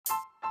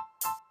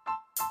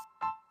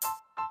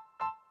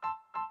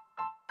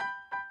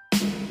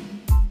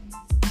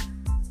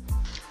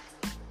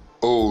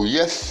Oh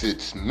yes,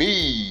 it's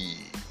me,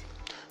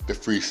 the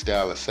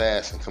freestyle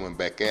assassin, coming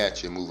back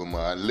at you, moving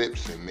my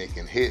lips and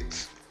making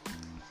hits.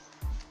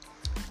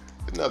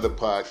 Another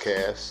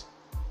podcast,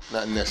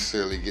 not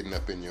necessarily getting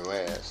up in your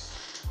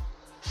ass.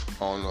 I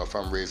don't know if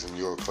I'm raising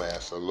your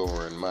class or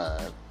lowering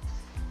mine,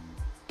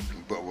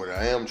 but what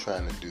I am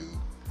trying to do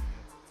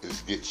is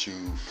get you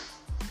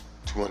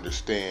to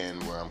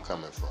understand where I'm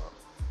coming from.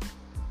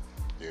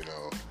 You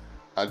know,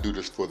 I do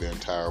this for the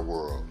entire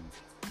world.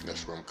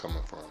 That's where I'm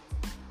coming from.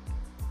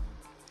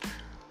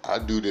 I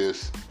do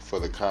this for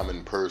the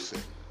common person.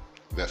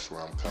 That's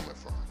where I'm coming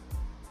from.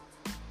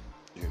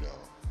 You know,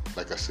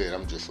 like I said,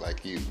 I'm just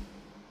like you.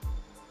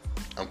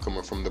 I'm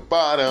coming from the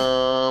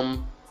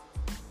bottom.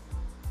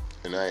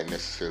 And I ain't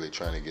necessarily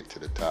trying to get to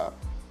the top.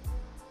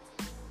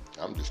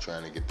 I'm just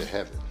trying to get to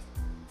heaven.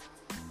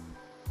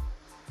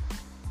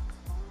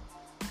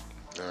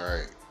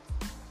 Alright.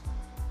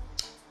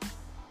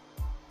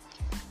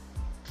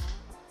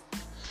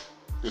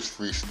 This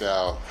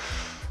freestyle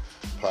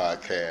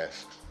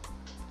podcast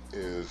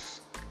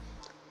is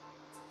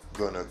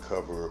going to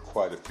cover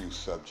quite a few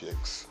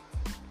subjects.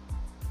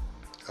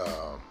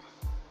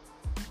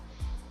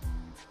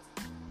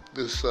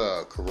 This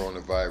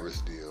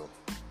coronavirus deal,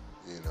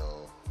 you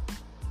know,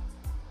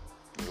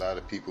 a lot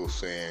of people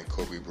saying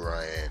Kobe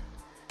Bryant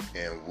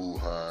and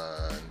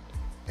Wuhan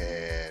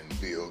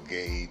and Bill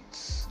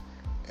Gates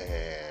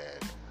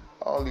and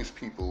all these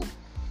people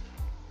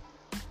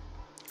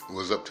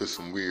was up to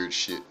some weird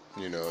shit,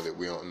 you know, that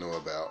we don't know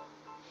about.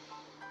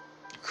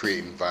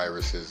 Creating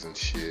viruses and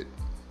shit,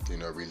 you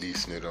know,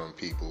 releasing it on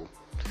people.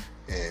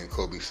 And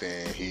Kobe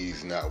saying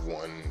he's not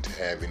wanting to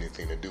have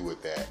anything to do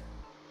with that.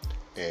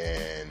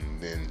 And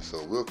then,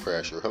 so we'll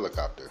crash your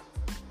helicopter.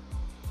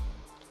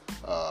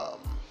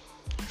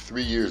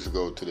 3 years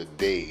ago to the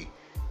day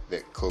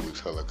that Kobe's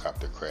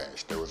helicopter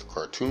crashed, there was a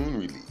cartoon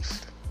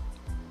released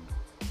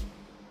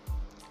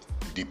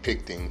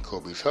depicting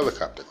Kobe's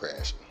helicopter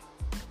crashing.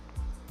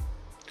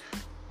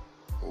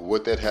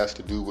 What that has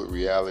to do with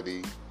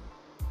reality,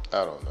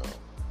 I don't know.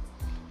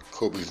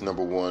 Kobe's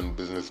number one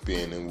business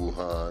being in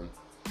Wuhan,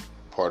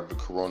 part of the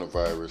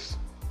coronavirus,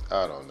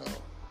 I don't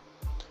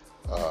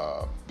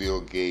know.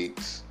 Bill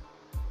Gates,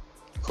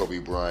 Kobe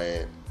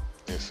Bryant,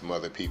 and some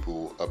other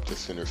people up to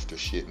sinister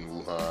shit in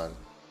Wuhan,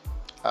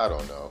 I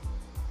don't know.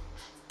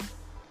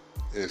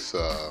 It's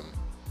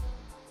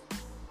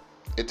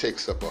it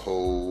takes up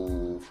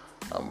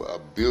a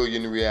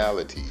billion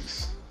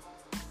realities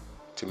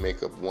to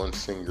make up one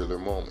singular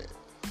moment.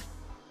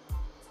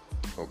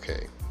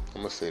 Okay,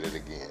 I'm gonna say that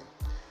again.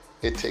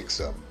 It takes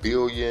a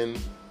billion,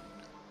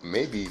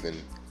 maybe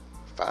even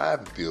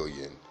 5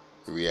 billion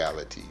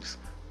realities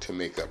to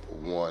make up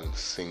one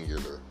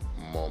singular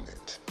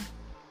moment.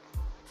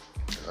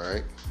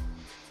 Alright?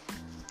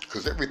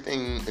 Because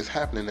everything is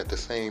happening at the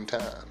same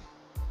time.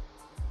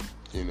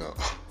 You know,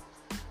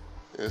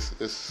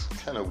 it's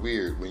kind of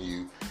weird when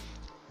you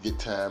get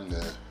time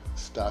to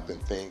stop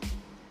and think,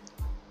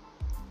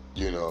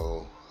 you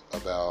know,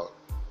 about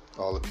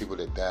all the people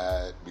that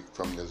died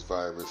from this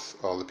virus,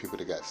 all the people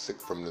that got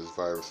sick from this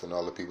virus, and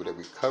all the people that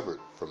recovered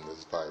from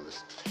this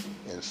virus.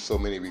 And so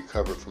many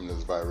recovered from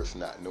this virus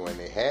not knowing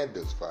they had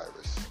this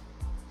virus.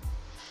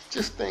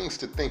 Just things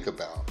to think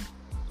about.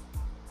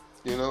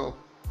 You know,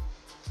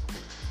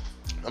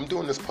 I'm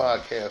doing this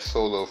podcast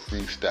solo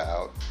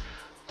freestyle.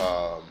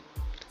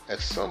 At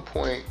some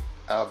point,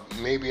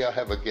 maybe I'll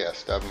have a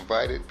guest. I've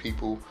invited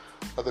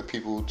other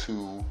people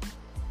to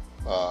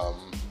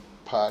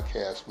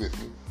podcast with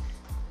me.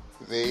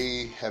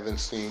 They haven't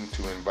seemed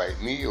to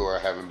invite me, or I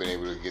haven't been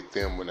able to get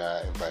them when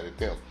I invited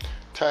them.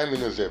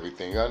 Timing is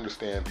everything. I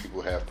understand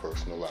people have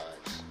personal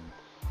lives.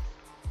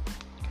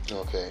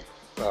 Okay.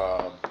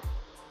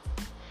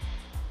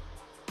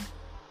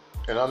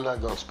 And I'm not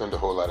going to spend a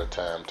whole lot of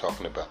time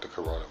talking about the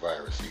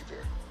coronavirus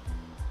either,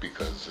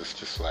 because it's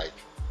just like,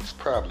 it's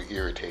probably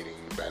irritating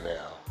by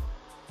now,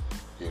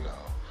 you know.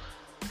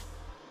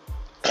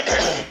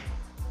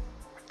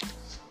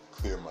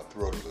 Clear my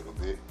throat a little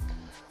bit.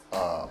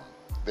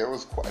 There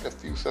was quite a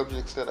few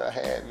subjects that I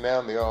had.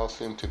 Now they all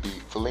seem to be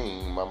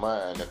fleeing my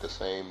mind at the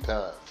same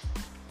time.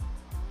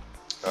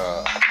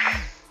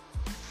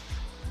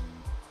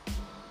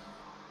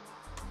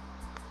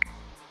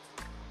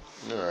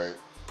 Alright.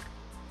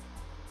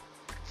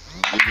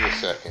 Give me a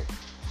second.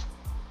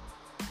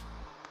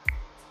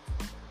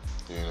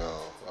 You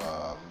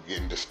know,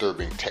 getting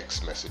disturbing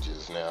text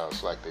messages now.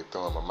 It's like they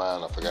throw in my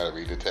mind. I forgot to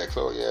read the text.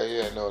 Oh,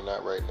 yeah, no,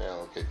 not right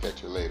now. Okay,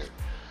 catch you later.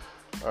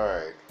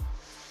 Alright.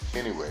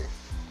 Anyway.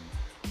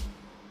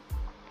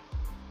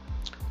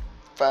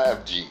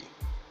 5G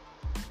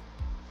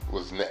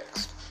was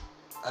next.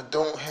 I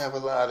don't have a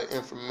lot of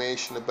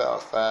information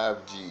about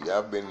 5G.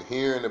 I've been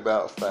hearing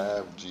about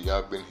 5G.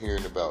 I've been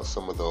hearing about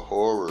some of the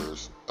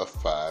horrors of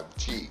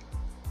 5G.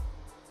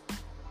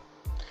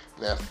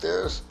 Now, if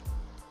there's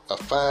a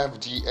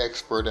 5G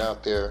expert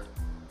out there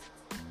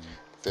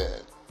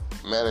that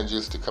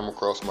manages to come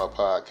across my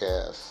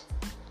podcast,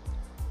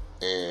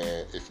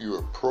 and if you're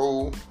a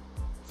pro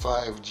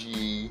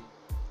 5G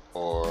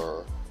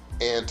or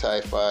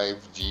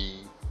anti-5G,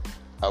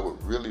 I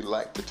would really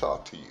like to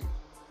talk to you.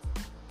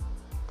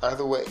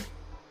 Either way,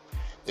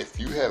 if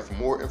you have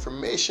more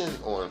information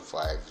on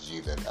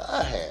 5G than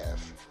I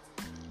have,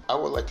 I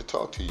would like to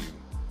talk to you.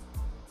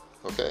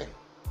 Okay?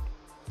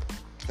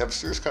 Have a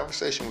serious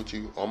conversation with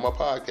you on my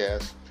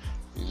podcast.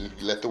 You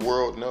let the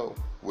world know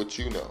what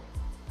you know.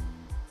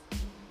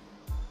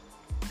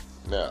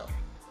 Now,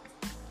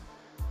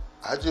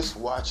 I just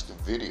watched a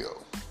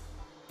video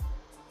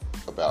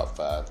about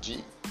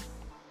 5G.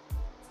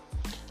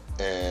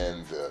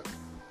 And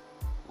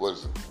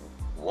was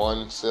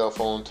one cell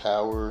phone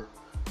tower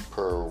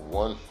per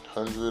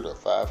 100 or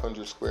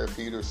 500 square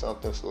feet or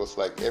something. So it's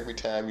like every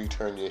time you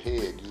turn your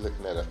head, you're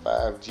looking at a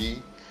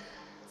 5G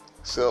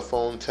cell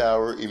phone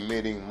tower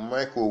emitting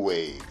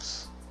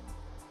microwaves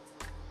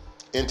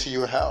into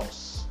your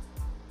house,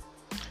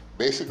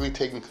 basically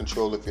taking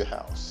control of your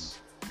house.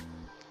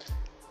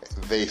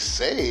 They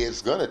say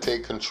it's going to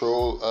take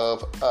control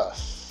of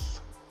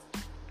us.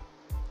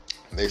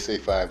 They say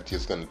 5G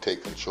is going to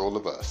take control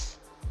of us.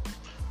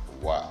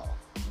 Wow.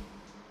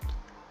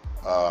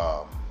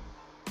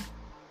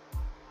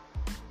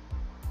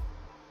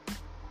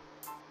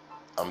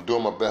 I'm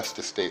doing my best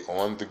to stay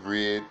on the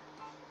grid.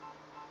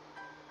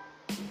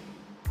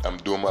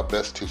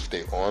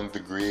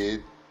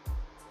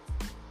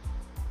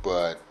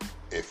 But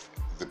if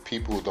the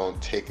people don't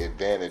take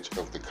advantage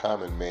of the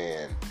common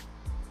man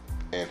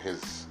and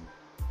his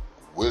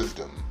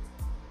wisdom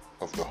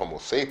of the Homo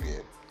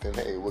sapien, then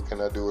hey, what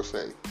can I do or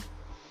say?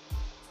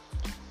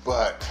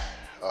 But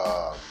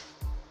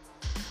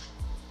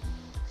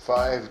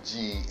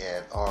 5G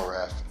and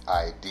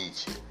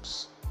RFID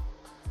chips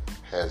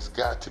has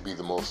got to be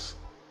the most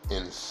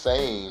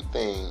insane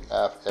thing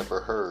I've ever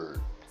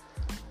heard.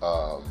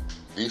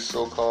 These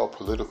so-called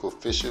political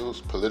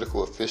officials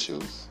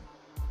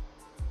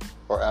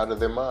are out of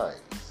their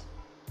minds.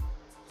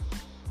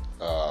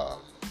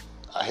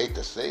 I hate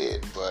to say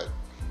it, but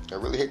I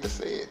really hate to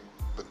say it,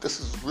 but this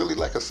is really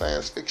like a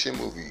science fiction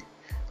movie.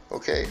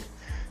 Okay?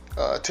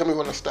 Tell me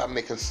when I stop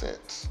making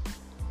sense.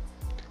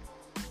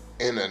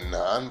 In a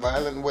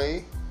non-violent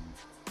way,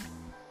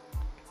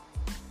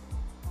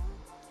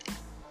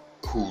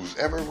 who's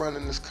ever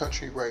running this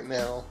country right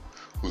now,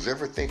 who's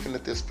ever thinking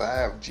that this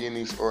 5G and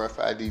these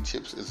RFID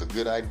chips is a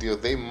good idea,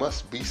 they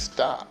must be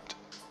stopped.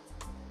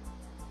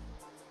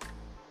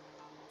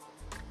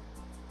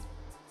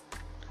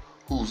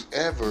 Who's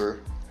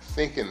ever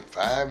thinking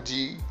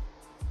 5G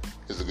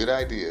is a good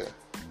idea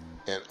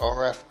and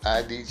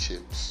RFID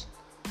chips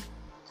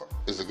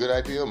is a good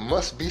idea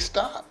must be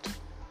stopped.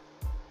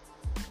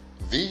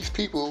 These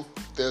people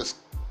that's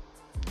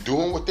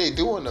doing what they're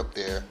doing up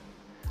there,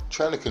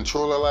 trying to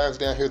control our lives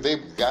down here,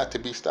 they've got to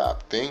be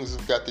stopped. Things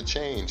have got to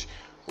change.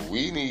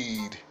 We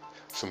need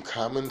some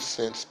common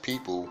sense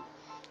people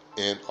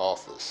in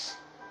office.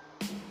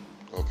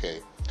 Okay?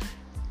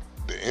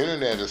 The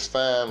internet is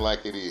fine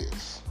like it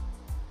is.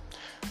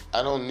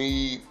 I don't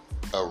need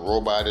a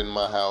robot in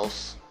my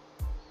house.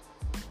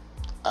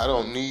 I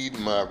don't need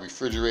my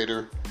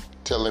refrigerator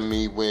telling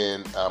me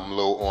when I'm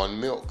low on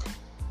milk.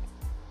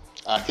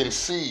 I can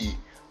see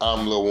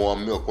I'm low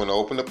on milk when I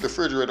open up the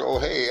refrigerator. Oh,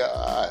 hey,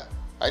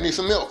 I need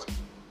some milk.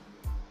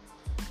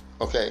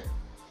 Okay.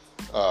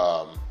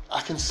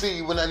 I can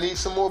see when I need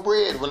some more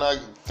bread, when I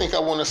think I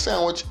want a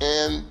sandwich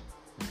and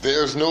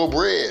there's no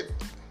bread.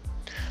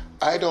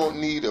 I don't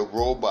need a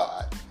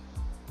robot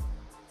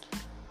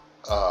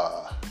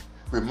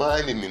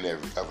reminding me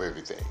of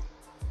everything.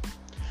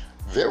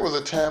 There was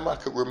a time I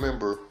could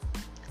remember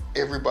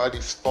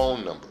everybody's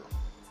phone number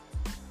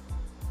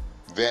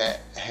that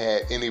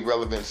had any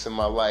relevance in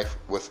my life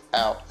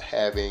without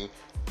having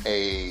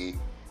a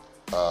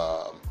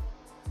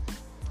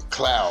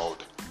cloud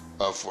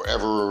of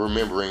forever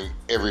remembering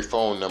every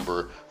phone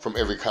number from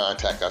every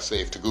contact I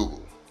saved to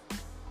Google.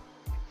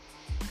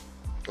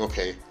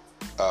 Okay.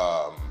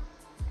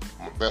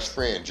 My best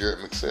friend, Jared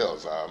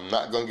McSales, I'm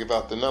not going to give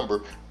out the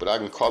number, but I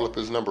can call up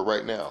his number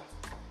right now.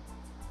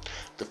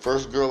 The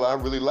first girl I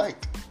really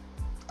liked,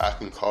 I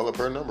can call up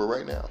her number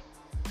right now.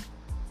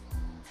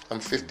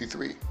 I'm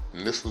 53,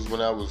 and this was when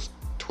I was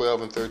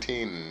 12 and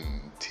 13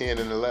 and 10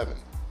 and 11.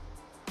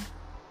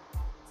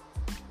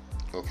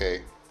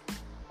 Okay,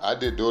 I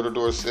did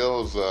door-to-door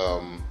sales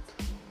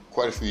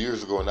quite a few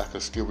years ago, and I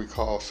can still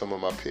recall some of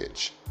my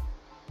pitch.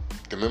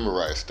 To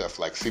memorize stuff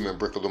like cement,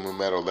 brick, aluminum,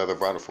 metal, leather,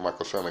 vinyl for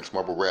microceramics,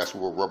 marble, brass,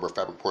 wool, rubber,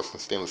 fabric, porcelain,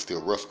 stainless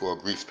steel, rust, oil,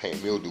 grease,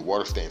 paint, mildew,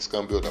 water stains,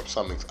 scum buildup,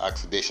 summings,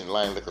 oxidation,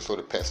 lime, liquor,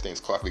 soda, pet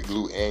stains, coffee,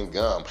 glue, and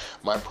gum.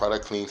 My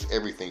product cleans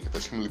everything. If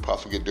it's humanly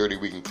possible to get dirty,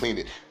 we can clean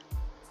it.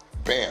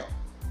 Bam.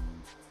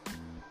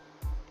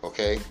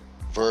 Okay?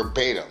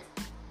 Verbatim.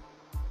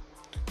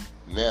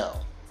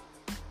 Now,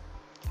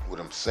 what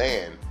I'm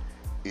saying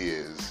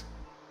is,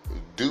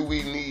 do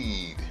we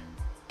need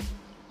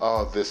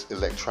all this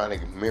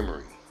electronic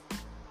memory?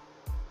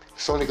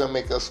 It's only going to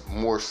make us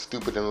more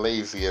stupid and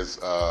lazy as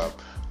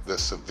the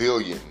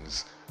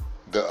civilians,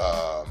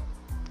 the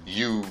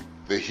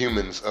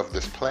humans of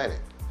this planet.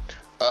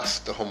 Us,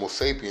 the Homo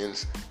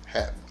sapiens,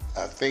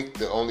 I think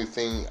the only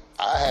thing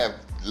I have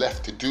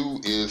left to do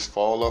is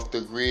fall off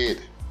the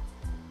grid.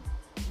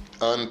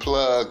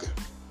 Unplug.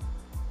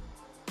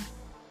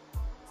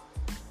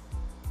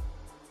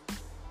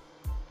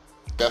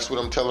 That's what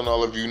I'm telling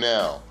all of you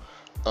now.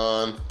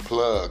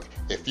 Unplug.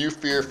 If you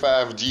fear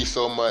 5G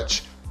so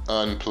much,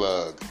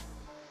 unplug.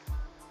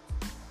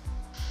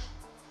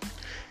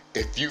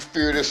 If you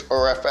fear this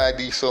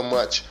RFID so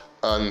much,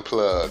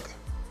 unplug.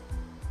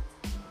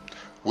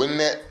 When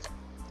that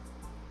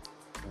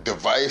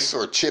device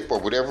or chip or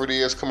whatever it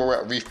is come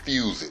around,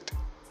 refuse it.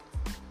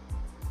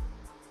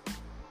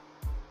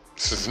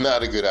 This is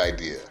not a good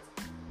idea.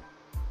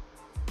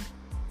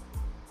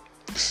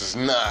 This is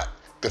not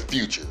the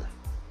future.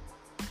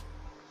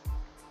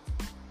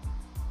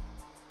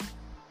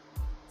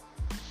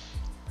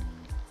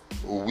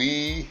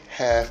 We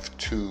have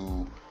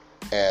to,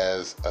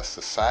 as a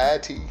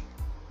society,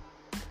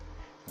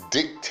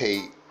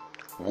 dictate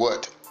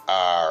what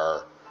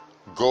our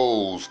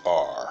goals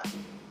are.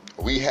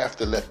 We have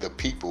to let the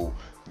people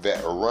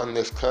that run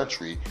this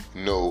country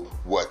know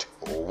what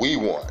we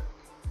want.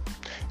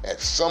 At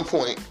some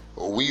point,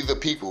 we the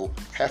people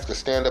have to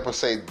stand up and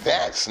say,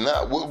 that's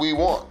not what we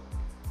want.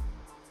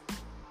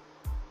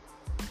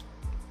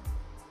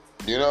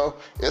 You know,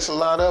 it's a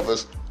lot of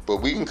us, but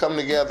we can come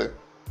together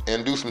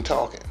and do some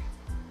talking.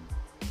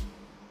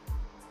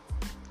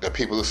 The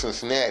people of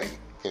Cincinnati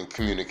can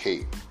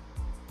communicate.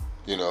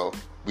 You know,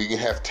 we can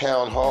have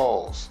town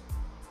halls.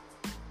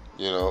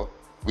 You know,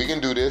 we can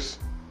do this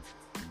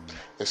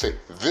and say,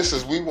 this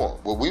is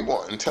what we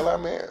want, and tell our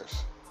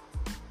mayors.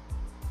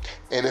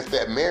 And if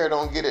that mayor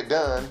don't get it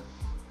done,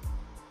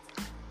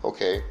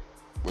 okay,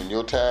 when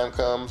your time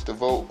comes to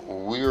vote,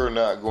 we're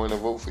not going to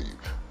vote for you.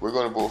 We're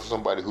going to vote for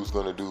somebody who's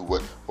going to do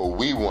what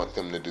we want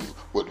them to do,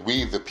 what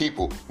we, the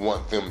people,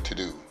 want them to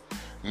do,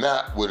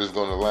 not what is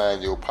going to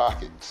line your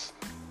pockets.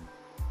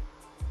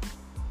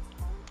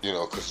 You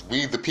know, because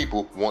we, the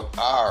people, want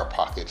our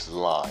pockets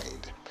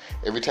lined.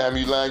 Every time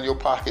you line your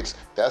pockets,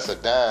 that's a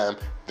dime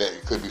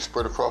that could be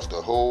spread across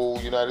the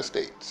whole United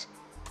States,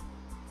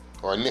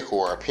 or a nickel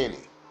or a penny.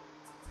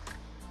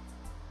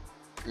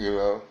 You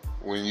know,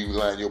 when you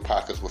line your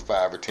pockets with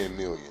 5 or 10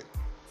 million.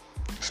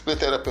 Split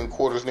that up in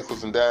quarters,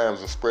 nickels, and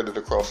dimes and spread it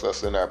across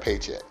us in our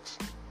paychecks.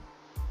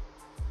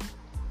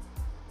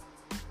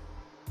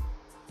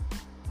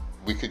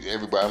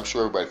 I'm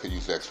sure everybody could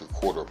use extra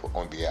quarter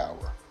on the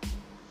hour.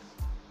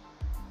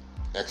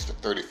 Extra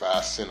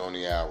 35 cents on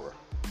the hour.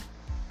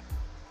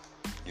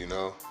 You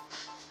know?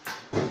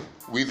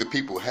 We the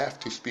people have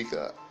to speak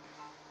up.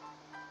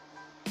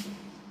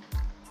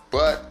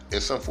 But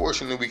it's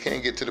unfortunate we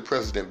can't get to the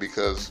president,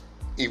 because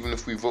even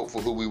if we vote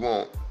for who we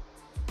want,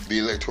 the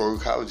Electoral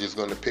College is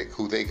going to pick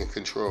who they can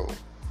control.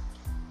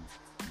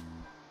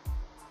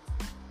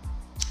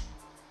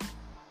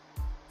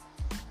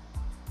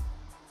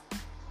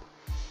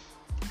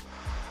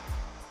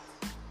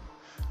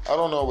 I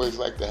don't always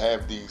like to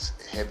have these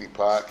heavy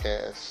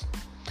podcasts.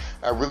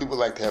 I really would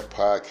like to have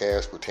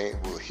podcasts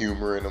with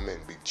humor in them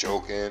and be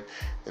joking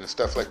and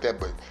stuff like that,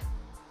 but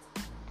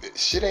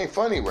shit ain't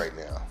funny right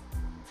now.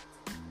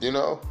 You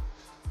know,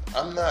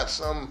 I'm not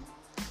some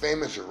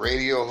famous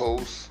radio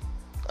host.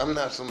 I'm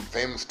not some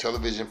famous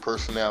television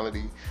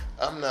personality.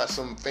 I'm not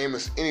some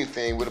famous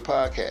anything with a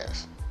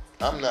podcast.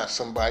 I'm not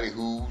somebody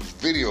who's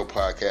video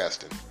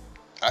podcasting.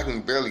 I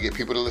can barely get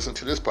people to listen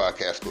to this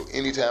podcast, but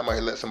anytime I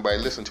let somebody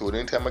listen to it,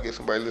 anytime I get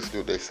somebody to listen to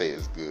it, they say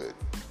it's good.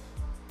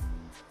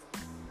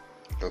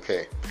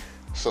 Okay,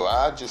 so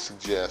I just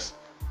suggest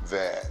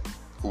that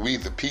we,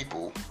 the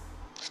people,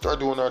 start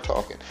doing our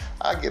talking.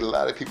 I get a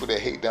lot of people that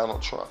hate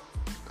Donald Trump.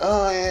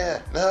 Oh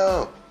yeah,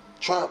 no,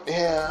 Trump,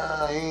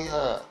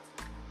 yeah.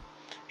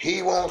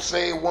 He won't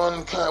say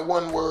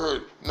one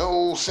word,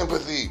 no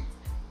sympathy.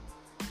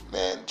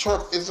 Man,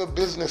 Trump is a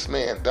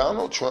businessman.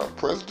 Donald Trump,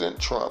 President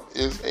Trump,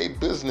 is a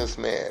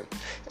businessman.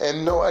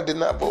 And no, I did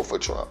not vote for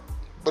Trump,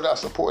 but I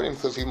support him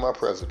because he's my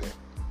president.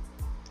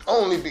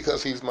 Only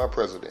because he's my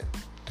president.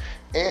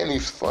 And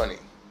he's funny.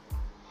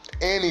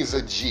 And he's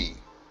a G.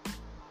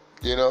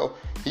 You know,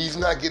 he's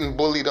not getting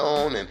bullied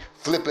on and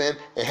flipping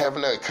and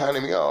having the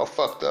economy all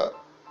fucked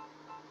up.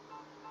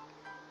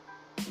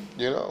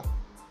 You know,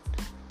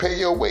 pay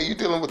your way. You're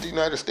dealing with the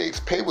United States.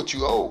 Pay what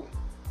you owe.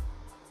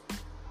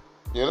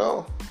 You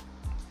know,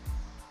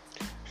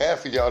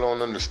 half of y'all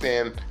don't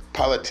understand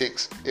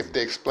politics if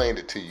they explained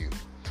it to you.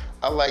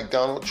 I like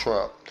Donald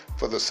Trump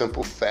for the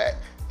simple fact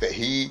that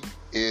he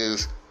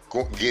is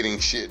getting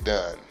shit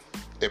done.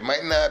 It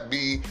might not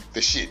be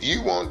the shit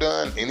you want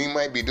done, and he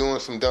might be doing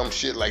some dumb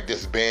shit like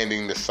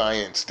disbanding the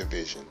science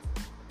division.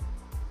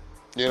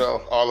 You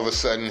know, all of a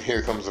sudden,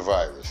 here comes a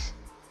virus,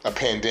 a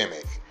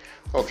pandemic.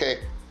 Okay,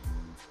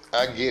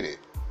 I get it.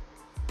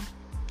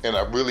 And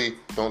I really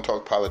don't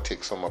talk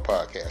politics on my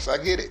podcast.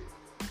 I get it.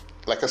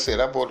 Like I said,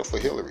 I voted for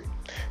Hillary.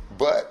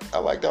 But I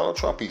like Donald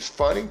Trump. He's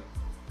funny.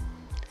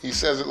 He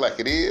says it like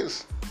it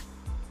is.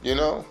 You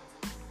know?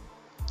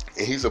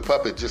 And he's a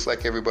puppet just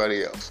like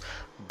everybody else.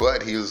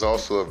 But he is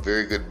also a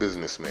very good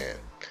businessman.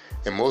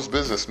 And most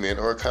businessmen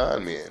are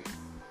con men.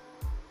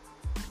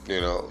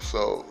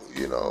 So,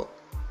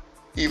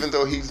 even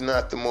though he's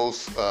not the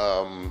most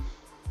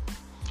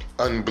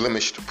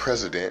unblemished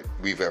president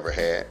we've ever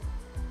had,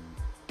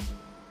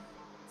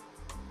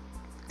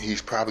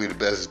 he's probably the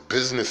best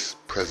business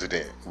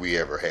president we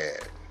ever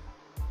had.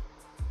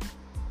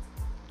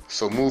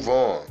 So move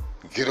on.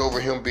 Get over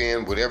him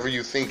being whatever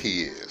you think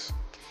he is.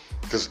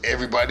 Because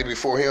everybody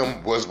before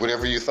him was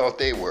whatever you thought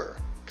they were.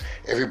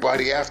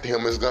 Everybody after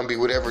him is going to be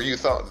whatever you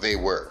thought they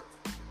were.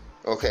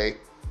 Okay?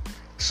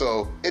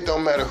 So it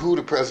don't matter who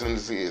the president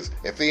is.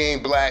 If he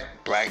ain't black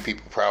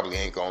people probably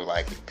ain't going to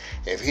like him.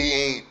 If he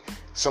ain't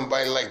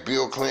somebody like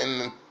Bill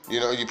Clinton,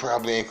 you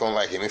probably ain't going to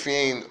like him. If he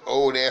ain't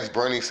old ass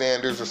Bernie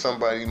Sanders or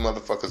somebody,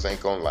 motherfuckers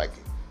ain't going to like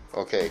him.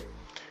 Okay?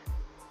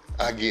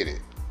 I get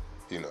it.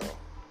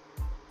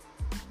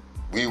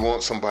 We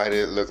want somebody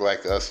that look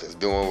like us that's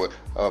doing what...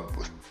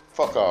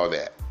 fuck all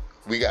that.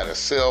 We got a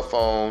cell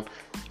phone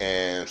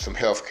and some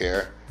health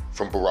care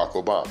from Barack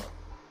Obama.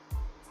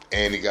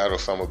 And he got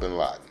Osama bin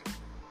Laden.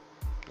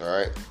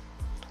 Alright?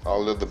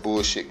 All of the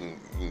bullshit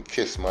can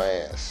kiss my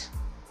ass.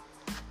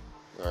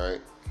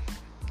 Alright?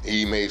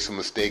 He made some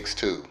mistakes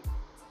too.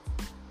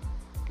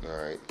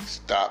 Alright?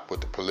 Stop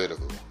with the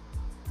political.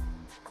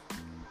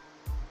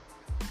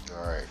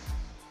 Alright.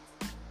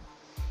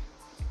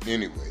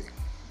 Anyway.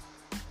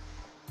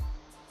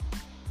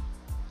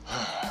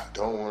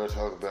 Don't want to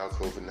talk about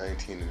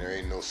COVID-19 and there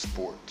ain't no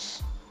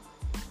sports.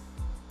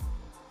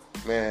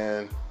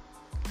 Man,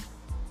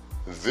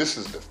 this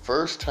is the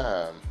first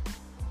time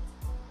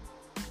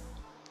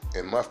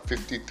in my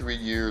 53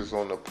 years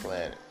on the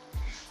planet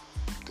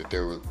that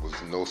there was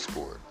no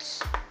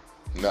sports.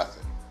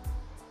 Nothing.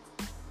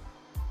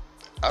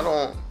 I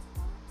don't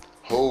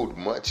hold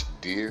much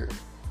dear,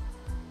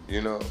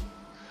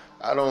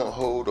 I don't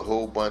hold a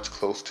whole bunch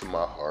close to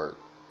my heart.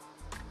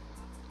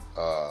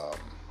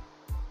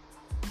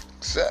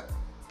 Except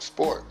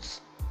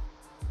sports.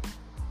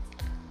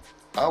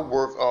 I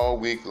work all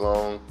week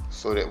long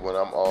so that when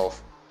I'm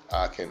off,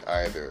 I can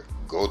either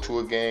go to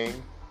a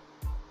game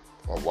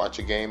or watch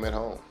a game at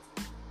home.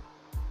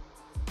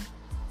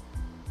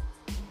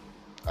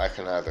 I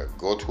can either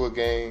go to a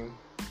game,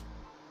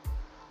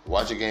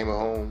 watch a game at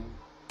home,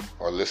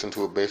 or listen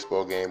to a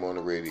baseball game on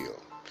the radio,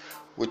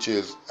 which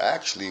is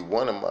actually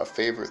one of my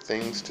favorite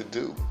things to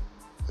do,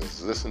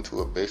 is listen to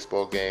a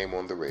baseball game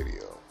on the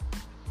radio.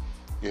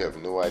 You have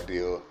no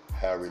idea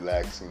how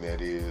relaxing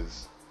that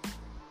is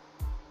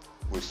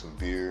with some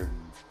beer.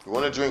 You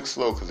want to drink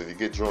slow because if you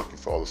get drunk, you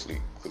fall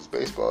asleep. Because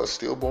baseball is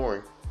still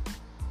boring.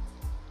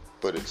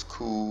 But it's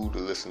cool to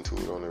listen to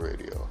it on the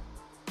radio.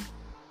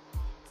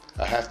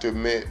 I have to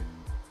admit,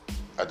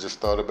 I just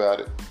thought about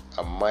it.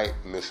 I might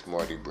miss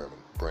Marty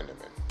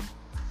Brennaman.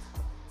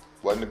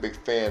 Wasn't a big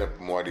fan of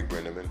Marty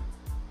Brennaman,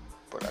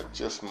 but I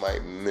just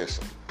might miss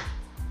him.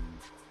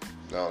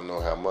 I don't know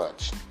how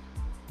much.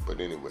 But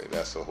anyway,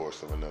 that's a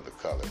horse of another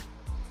color.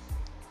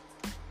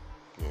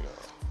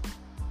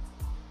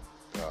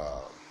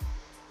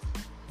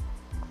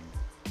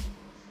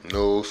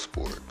 No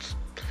sports.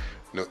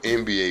 No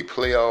NBA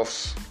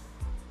playoffs.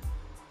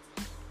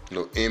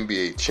 No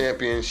NBA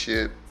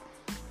championship.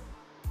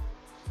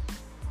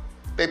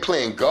 They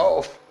playing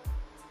golf.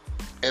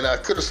 And I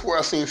could have swore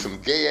I seen some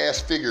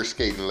gay-ass figure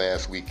skating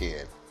last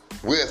weekend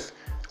with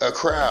a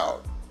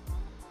crowd.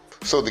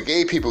 So the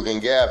gay people can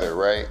gather,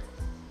 right?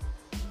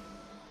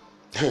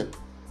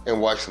 And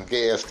watch some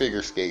gay-ass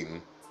figure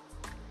skating.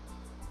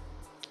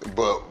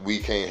 But we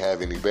can't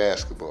have any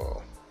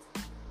basketball.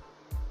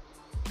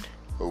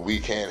 Or we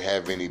can't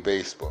have any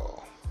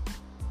baseball.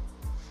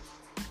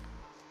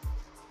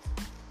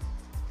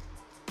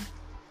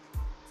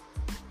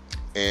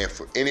 And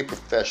for any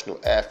professional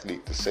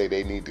athlete to say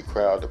they need the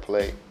crowd to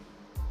play,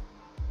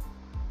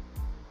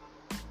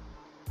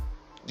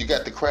 you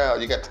got the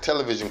crowd, you got the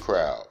television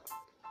crowd.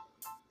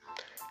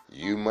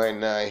 You might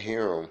not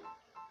hear them,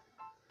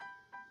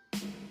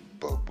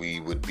 but we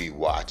would be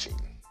watching.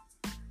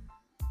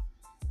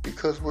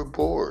 Because we're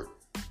bored.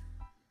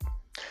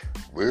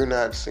 We're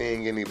not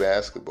seeing any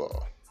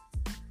basketball.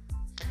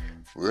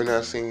 We're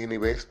not seeing any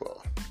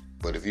baseball.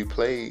 But if you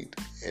played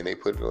and they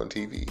put it on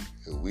TV,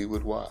 we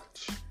would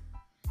watch.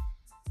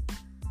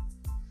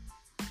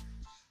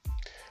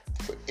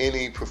 For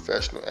any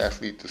professional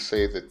athlete to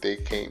say that they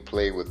can't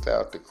play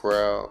without the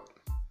crowd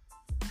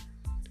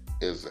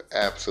is an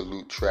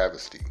absolute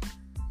travesty.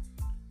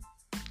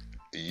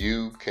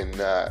 You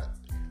cannot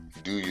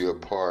do your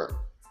part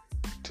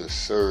to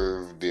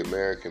serve the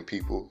American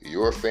people,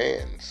 your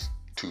fans,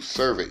 to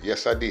serve it.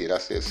 Yes, I did. I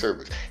said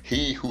service.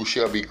 He who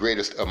shall be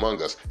greatest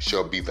among us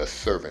shall be the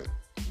servant.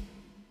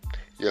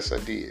 Yes, I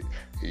did.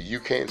 You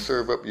can't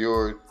serve up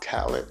your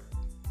talent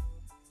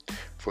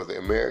for the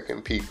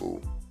American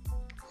people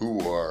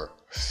who are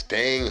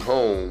staying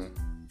home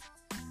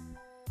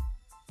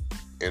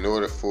in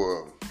order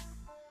for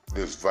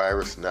this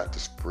virus not to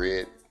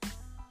spread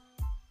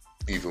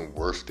even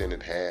worse than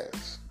it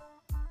has.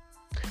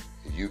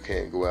 You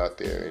can't go out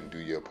there and do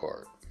your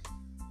part.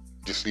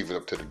 Just leave it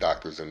up to the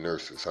doctors and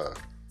nurses, huh?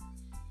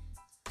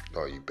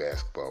 All you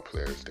basketball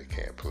players that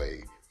can't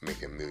play,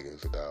 making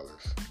millions of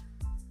dollars.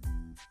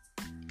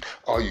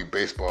 all you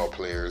baseball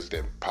players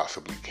that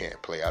possibly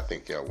can't play, I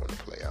think y'all want to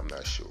play, I'm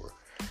not sure,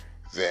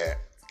 that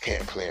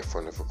can't play in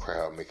front of a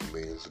crowd making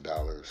millions of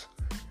dollars,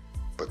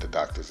 but the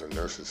doctors and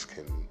nurses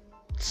can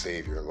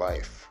save your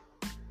life,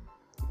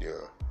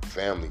 your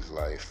family's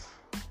life,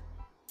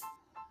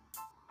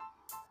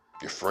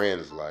 your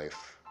friend's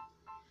life,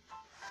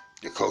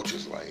 your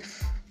coach's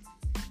life.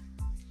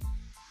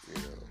 You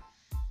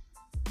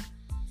know,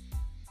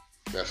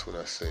 that's when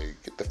I say,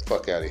 get the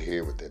fuck out of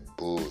here with that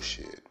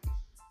bullshit.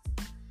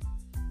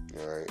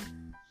 Alright?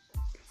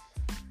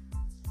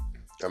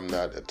 I'm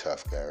not a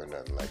tough guy or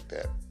nothing like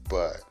that,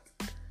 but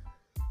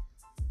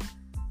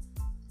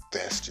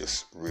that's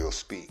just real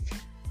speak.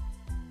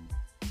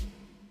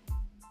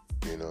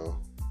 You know?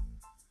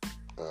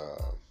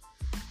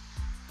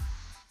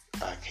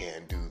 I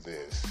can't do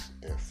this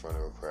in front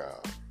of a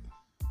crowd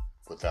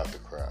without the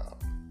crowd.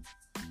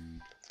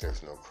 If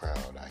there's no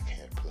crowd, I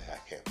can't play,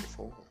 I can't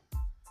perform.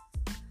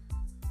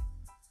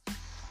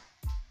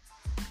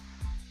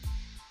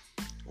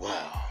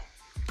 Wow.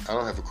 I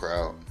don't have a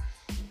crowd,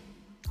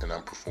 and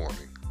I'm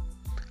performing.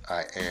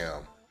 I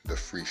am the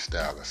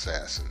freestyle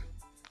assassin.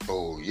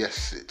 Oh,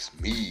 yes, it's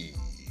me,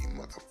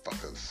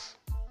 motherfuckers.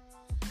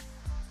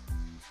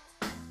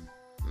 And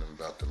I'm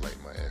about to light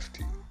my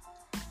FT.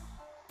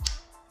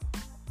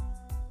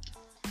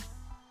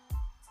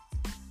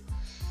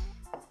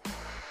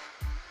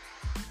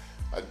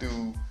 I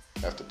do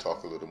have to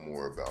talk a little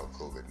more about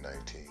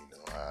COVID-19.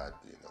 I'm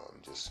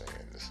just saying,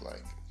 it's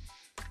like,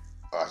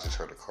 I just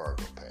heard a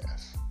cargo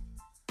pass.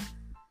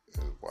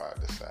 That's why I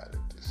decided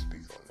to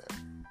speak on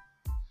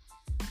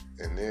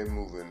that. And they're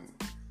moving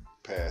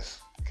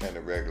past kind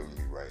of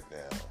regularly right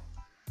now.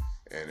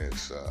 And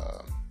it's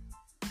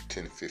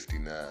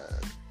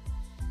 10:59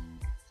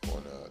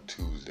 on a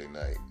Tuesday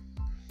night.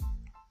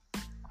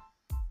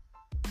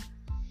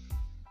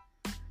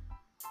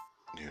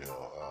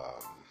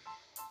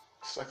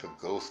 It's like a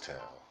ghost town.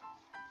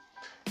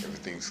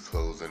 Everything's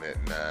closing at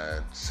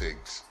 9,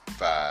 6,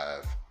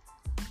 5,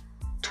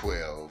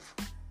 12.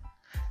 And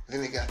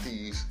then they got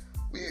these,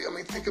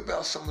 think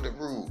about some of the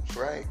rules,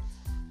 right?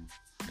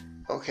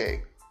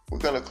 Okay, we're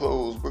going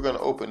to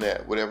open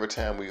at whatever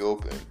time we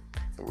open.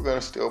 And we're going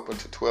to stay open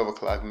to 12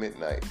 o'clock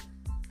midnight.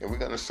 And we're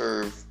going to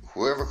serve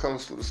whoever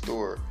comes to the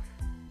store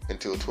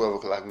until 12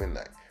 o'clock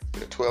midnight.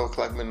 But at 12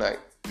 o'clock midnight,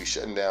 we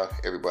shutting down,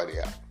 everybody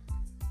out.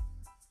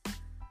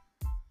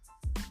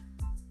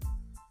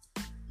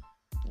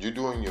 You're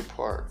doing your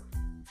part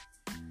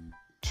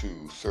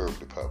to serve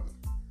the public.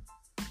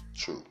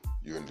 True,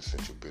 you're in the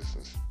essential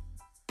business.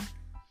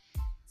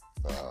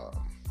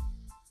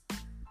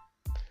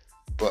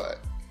 But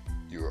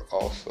you're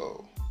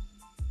also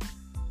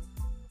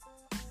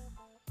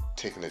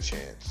taking a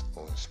chance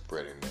on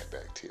spreading that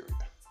bacteria,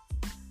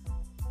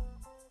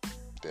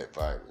 that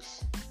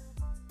virus.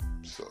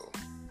 So,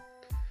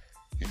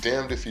 you're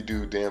damned if you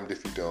do, damned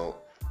if you don't.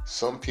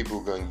 Some people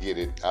are going to get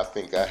it. I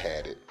think I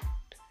had it.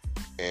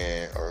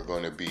 And are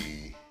going to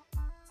be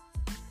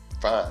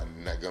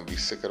fine, not going to be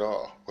sick at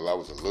all. Well, I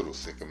was a little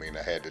sick.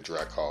 I had the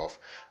dry cough,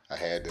 I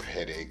had the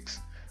headaches,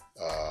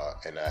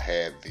 and I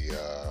had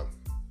the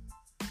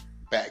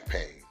back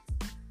pain.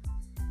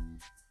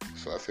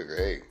 So I figured,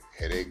 hey,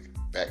 headache,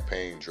 back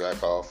pain, dry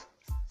cough,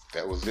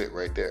 that was it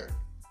right there.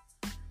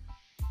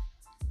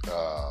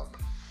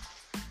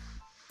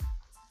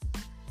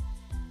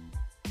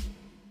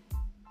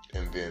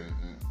 And then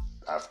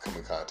I've come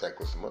in contact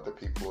with some other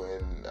people,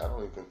 and I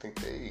don't even think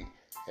they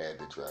had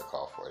the dry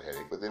cough or the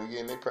headache. But then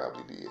again, they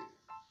probably did.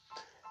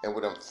 And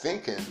what I'm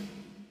thinking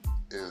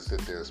is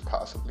that there's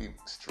possibly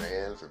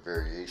strands or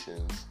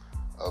variations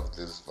of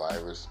this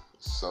virus.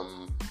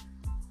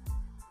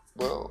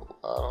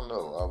 I don't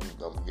know.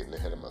 I'm getting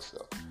ahead of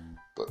myself.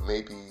 But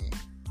maybe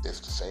it's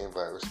the same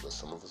virus, but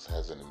some of us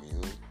has an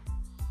immune.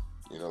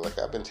 Like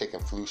I've been taking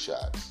flu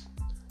shots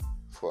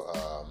for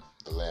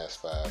the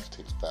last 5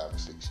 or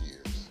 6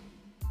 years.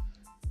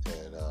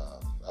 And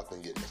I've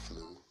been getting the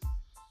flu.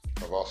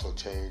 I've also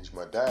changed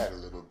my diet a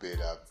little bit.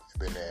 I've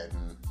been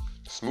adding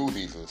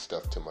smoothies and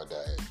stuff to my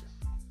diet.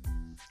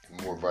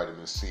 More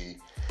vitamin C,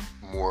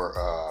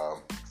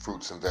 more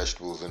fruits and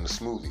vegetables in the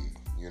smoothie.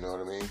 You know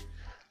what I mean?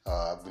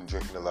 I've been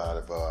drinking a lot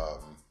of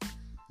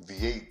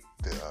V8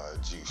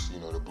 juice,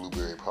 the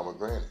blueberry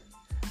pomegranate.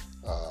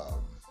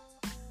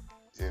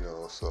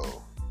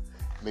 So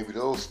maybe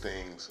those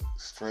things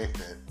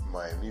strengthen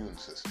my immune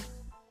system.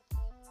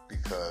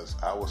 Because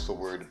I was so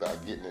worried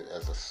about getting it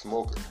as a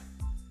smoker.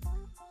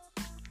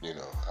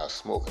 I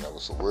smoke, and I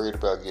was so worried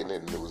about getting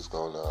it, and it was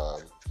going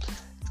to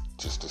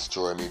just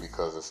destroy me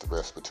because it's the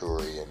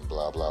respiratory and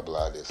blah, blah,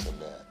 blah, this and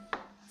that.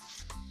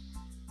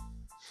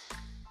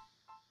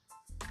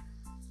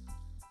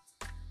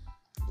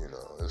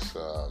 It's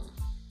a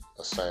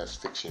science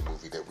fiction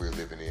movie that we're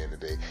living in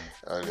today.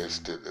 And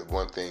the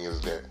one thing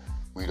is that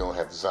we don't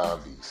have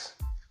zombies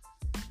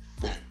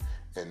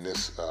in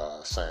this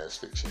science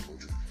fiction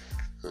movie.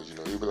 Because,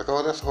 you'd be like,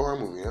 oh, that's a horror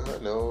movie.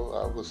 No,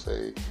 I would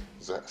say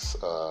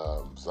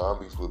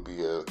zombies would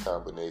be a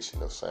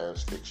combination of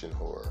science fiction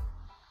horror.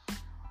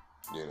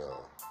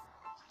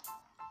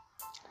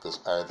 Because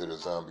either the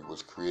zombie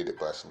was created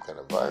by some kind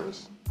of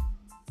virus,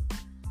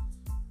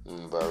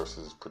 and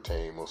viruses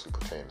mostly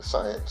pertain to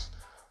science,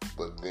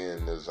 but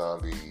then the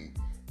zombie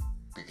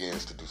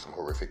begins to do some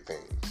horrific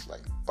things, like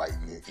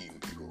biting and eating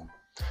people.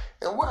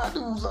 And why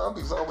do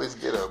zombies always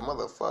get a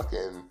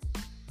motherfucking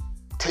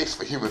taste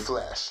for human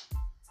flesh?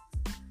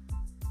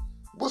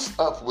 What's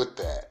up with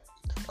that?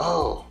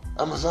 Oh,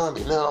 I'm a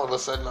zombie. Now all of a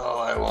sudden all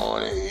I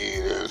want to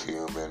eat is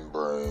human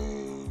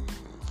brains.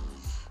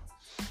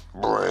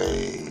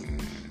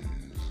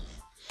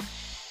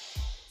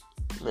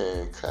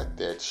 Man, cut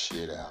that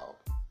shit out.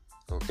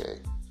 Okay?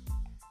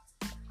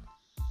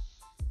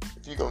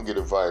 If you're gonna get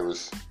a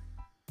virus,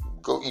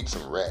 go eat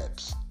some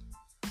rats.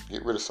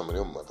 Get rid of some of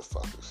them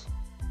motherfuckers.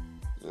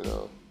 You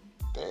know?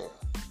 Damn.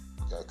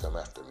 You gotta come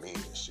after me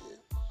and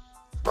shit.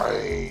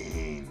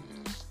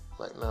 Brains.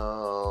 Like,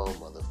 no,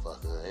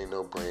 motherfucker. Ain't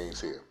no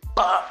brains here.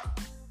 Bop!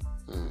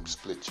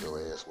 Split your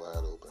ass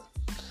wide open.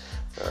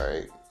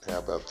 Alright? How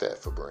about that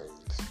for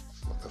brains?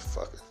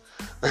 Motherfucker.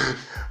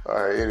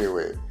 Alright,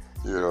 anyway.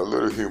 You know, a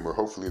little humor.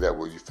 Hopefully that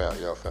what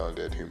y'all found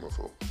that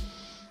humorful.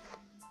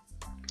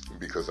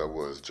 Because I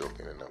was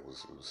joking and it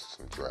was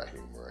some dry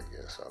humor, I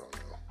guess. I don't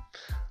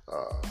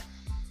know.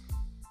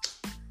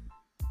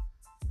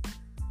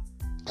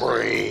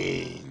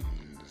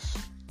 Brains.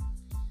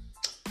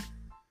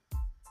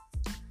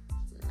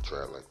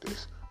 Try it like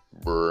this.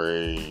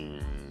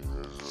 Brains.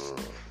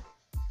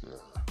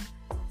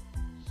 Nah.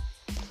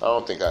 I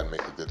don't think I'd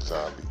make a good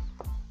zombie.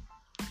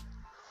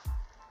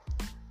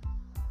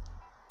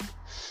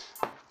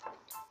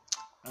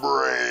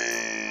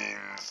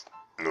 Brains.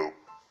 Nope.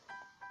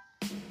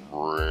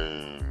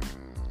 Brains.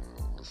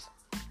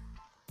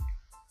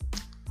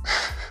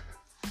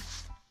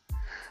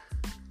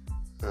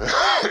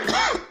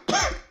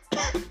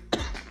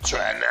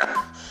 Try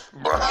now.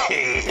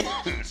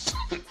 Brains.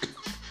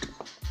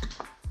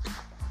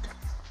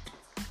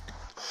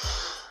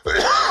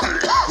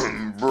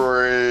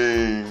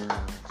 Brains.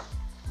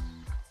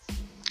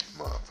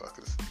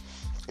 Motherfuckers.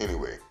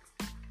 Anyway.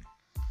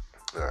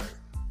 Alright.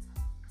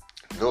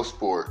 No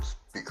sports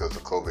because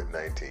of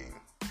COVID-19.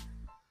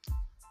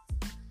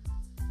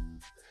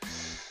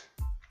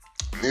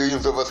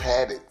 Millions of us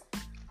had it,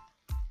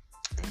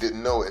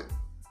 didn't know it,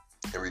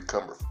 and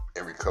recovered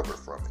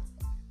from it.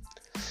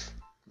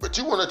 But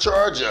you want to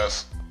charge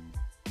us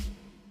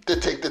to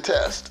take the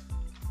test.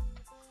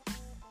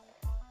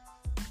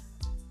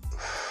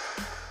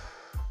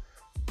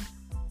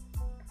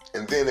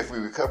 And then if we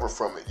recover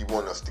from it, you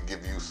want us to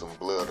give you some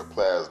blood or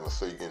plasma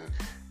so you can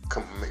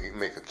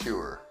make a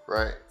cure,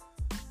 right?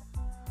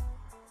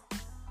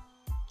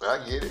 I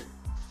get it.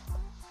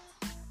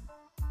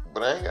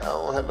 But I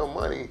don't have no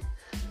money.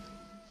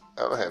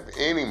 I don't have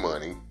any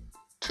money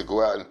to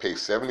go out and pay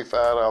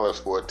 $75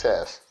 for a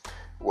test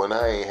when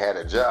I ain't had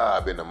a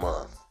job in a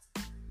month.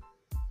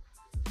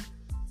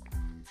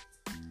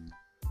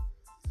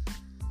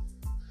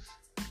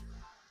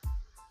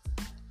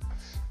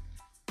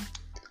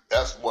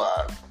 That's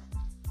why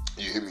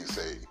you hear me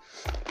say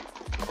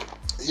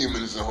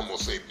humans and Homo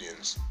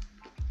sapiens.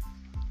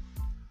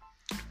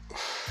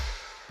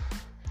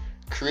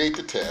 Create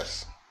the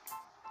test,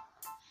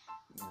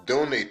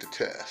 donate the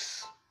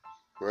test,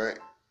 right?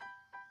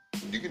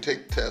 You can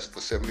take the test for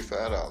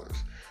 $75,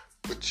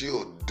 but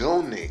you'll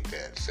donate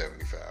that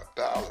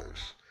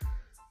 $75.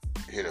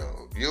 You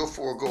know, you'll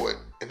forego it,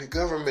 and the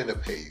government will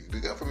pay you. The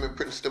government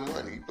prints the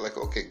money. Like,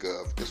 okay,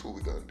 Gov, this is what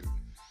we're going to do.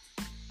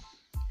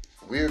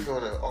 We're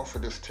going to offer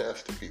this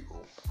test to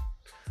people,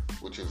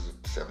 which is a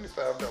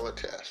 $75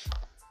 test.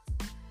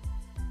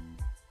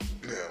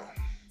 Now,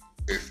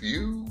 if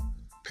you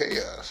pay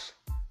us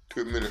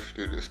to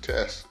administer this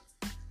test,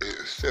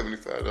 it's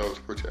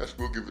 $75 per test.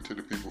 We'll give it to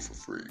the people for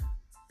free.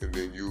 And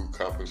then you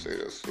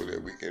compensate us so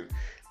that we can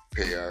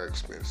pay our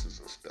expenses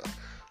and stuff.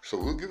 So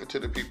we'll give it to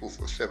the people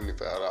for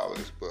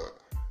 $75, but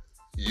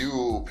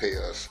you'll pay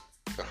us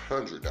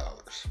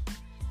 $100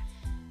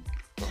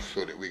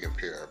 so that we can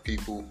pay our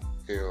people,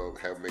 you know,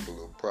 make a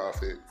little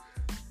profit,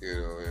 you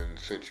know, and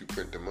since you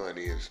print the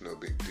money, it's no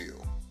big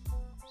deal.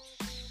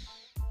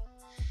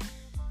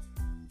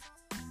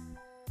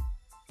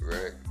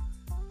 Right?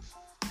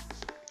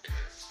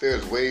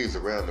 There's ways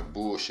around the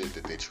bullshit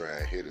that they try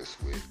and hit us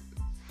with.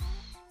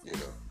 You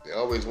know, they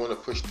always want to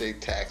push their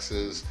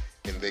taxes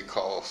and their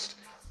cost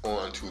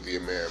onto the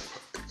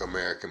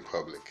American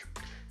public.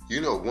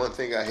 You know, one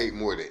thing I hate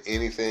more than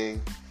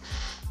anything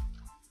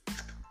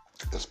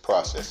is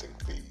processing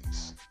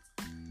fees.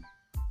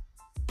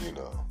 You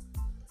know,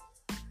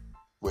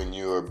 when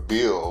your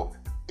bill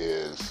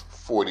is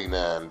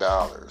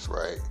 $49,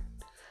 right?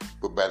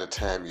 But by the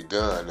time you're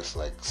done, it's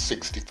like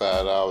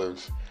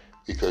 $65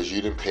 because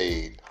you done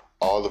paid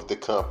all of the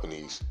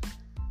companies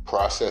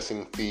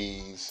processing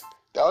fees.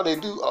 All they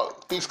do,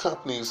 these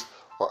companies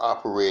are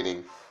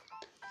operating,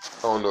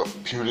 I don't know if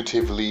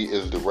punitively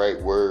is the right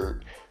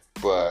word,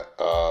 but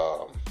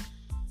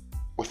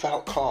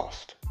without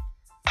cost.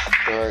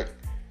 All right?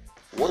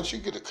 Once you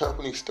get a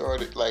company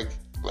started, like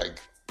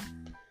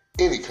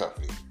any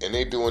company, and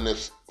they doing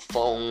this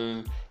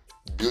phone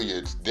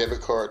billiards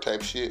debit card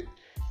type shit,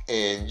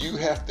 and you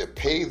have to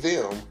pay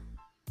them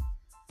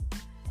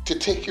to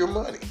take your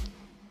money.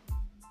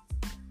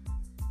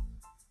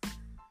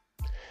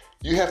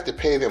 You have to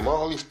pay them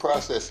all these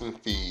processing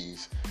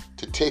fees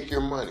to take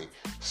your money.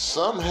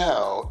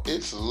 Somehow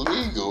it's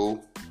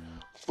legal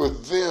for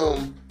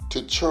them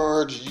to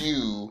charge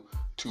you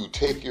to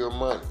take your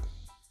money.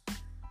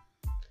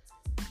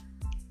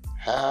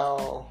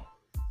 How,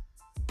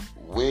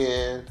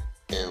 when,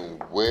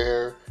 and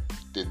where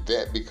did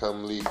that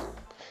become legal?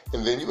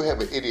 And then you have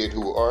an idiot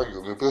who will argue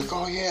with me, be like,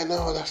 oh yeah,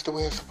 no, that's the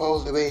way it's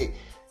supposed to be.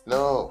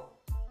 No.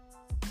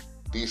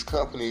 These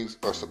companies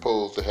are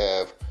supposed to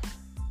have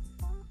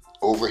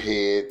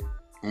overhead,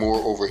 more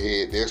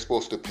overhead. They're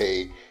supposed to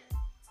pay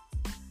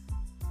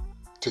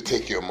to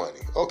take your money.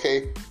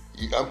 Okay,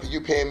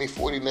 you paying me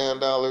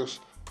 $49.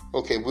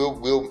 Okay,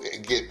 we'll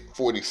get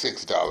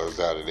 $46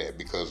 out of that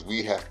because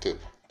we have to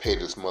pay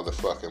this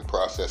motherfucking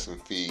processing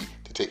fee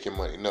to take your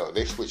money. No,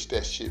 they switch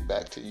that shit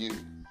back to you.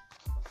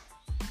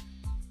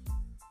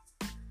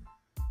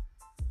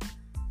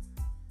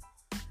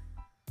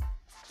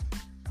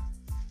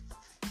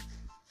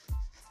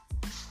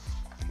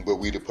 But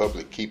we, the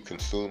public, keep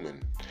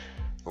consuming.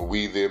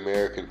 We, the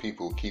American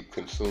people, keep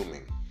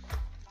consuming.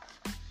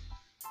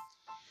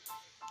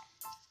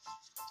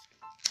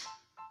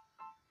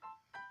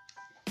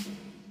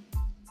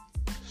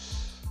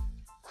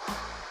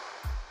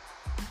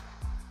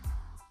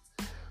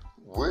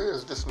 Where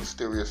is this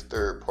mysterious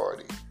third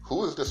party?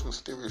 Who is this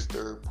mysterious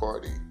third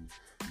party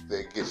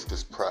that gets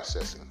this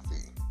processing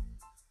fee,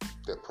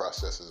 that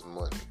processes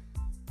money?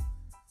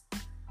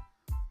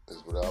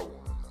 Is what I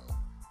want to know.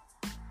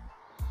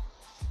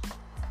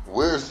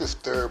 Where's this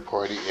third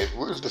party?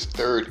 Where's this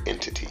third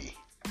entity?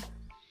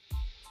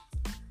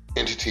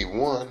 Entity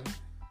one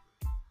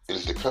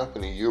is the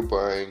company you're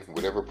buying,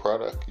 whatever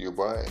product you're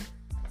buying.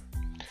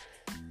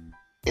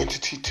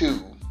 Entity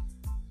two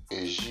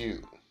is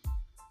you.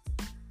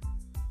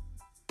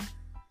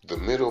 The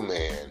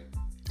middleman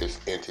is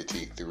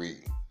entity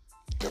three,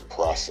 the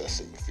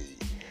processing fee.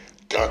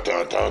 Dun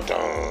dun dun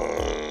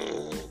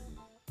dun.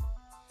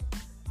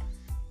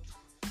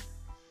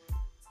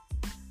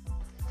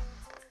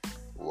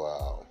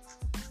 Wow.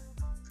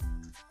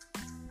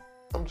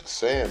 I'm just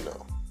saying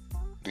though,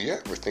 do you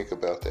ever think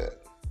about that?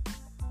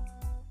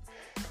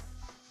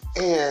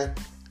 And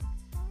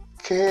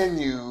can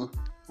you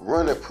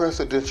run a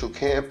presidential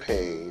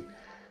campaign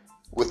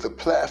with a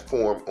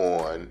platform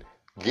on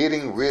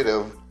getting rid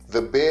of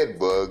the bed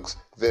bugs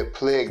that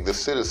plague the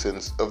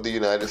citizens of the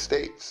United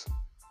States?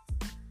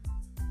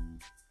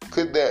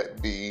 Could that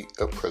be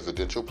a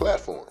presidential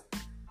platform?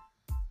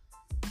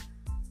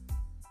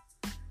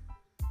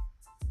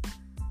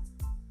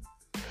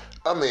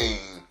 I mean,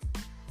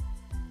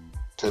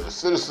 to the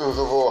citizens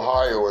of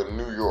Ohio and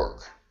New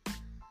York,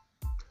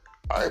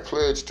 I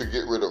pledge to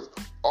get rid of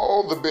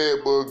all the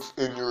bed bugs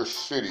in your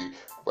city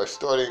by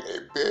starting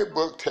a bed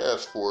bug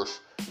task force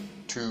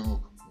to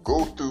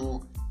go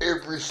through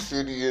every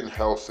city and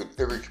house in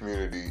every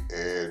community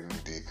and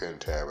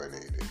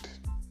decontaminate it.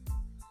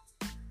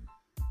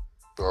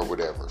 Or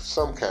whatever.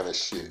 Some kind of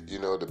shit. You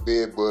know, the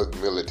bed bug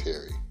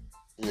military.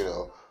 You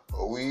know,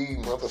 we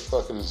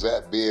motherfucking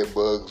zap bed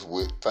bugs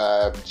with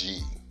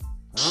 5G.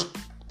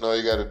 All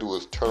you gotta do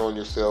is turn on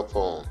your cell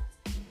phone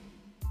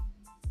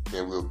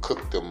and we'll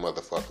cook them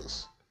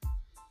motherfuckers.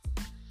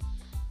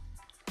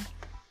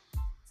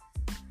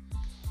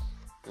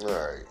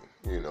 Alright,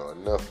 you know,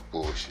 enough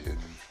bullshit.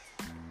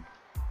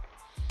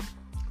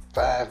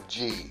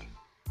 5G.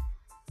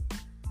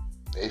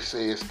 They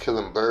say it's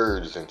killing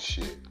birds and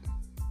shit.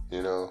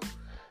 You know,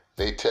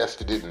 they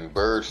tested it and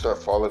birds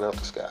start falling out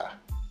the sky.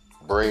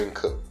 Brain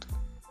cooked.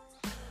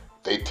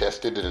 They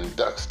tested it and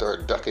ducks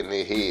start ducking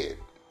their head,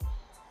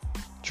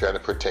 trying to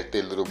protect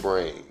their little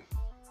brain.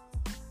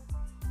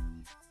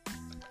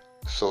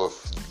 So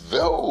if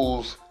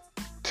those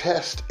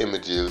test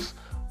images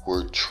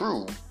were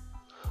true,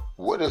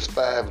 what is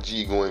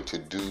 5G going to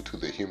do to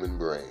the human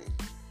brain?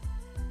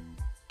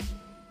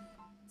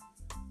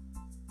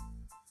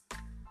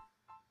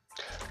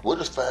 What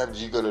is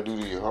 5G going to do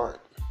to your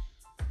heart?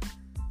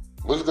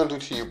 What's it going to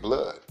do to your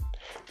blood?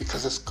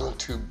 Because it's going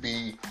to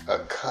be a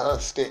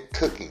constant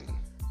cooking.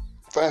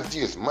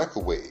 5G is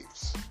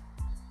microwaves.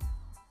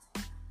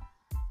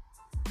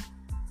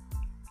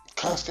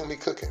 Constantly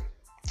cooking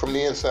from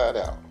the inside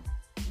out.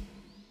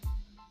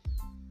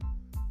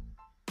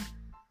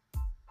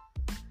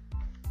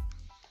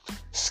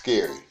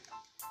 Scary.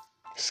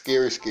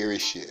 Scary, scary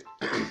shit.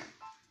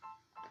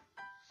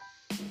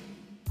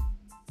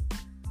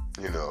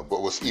 You know,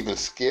 but what's even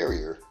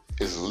scarier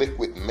is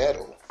liquid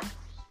metal.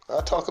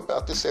 I talk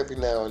about this every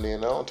now and then.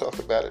 I don't talk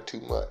about it too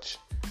much.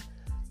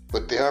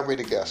 But they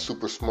already got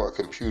super smart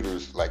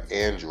computers like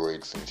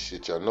androids and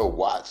shit. Y'all know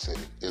Watson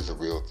is a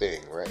real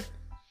thing, right?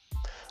 I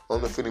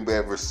don't know if anybody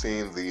ever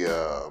seen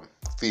the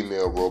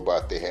female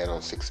robot they had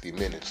on 60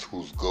 Minutes,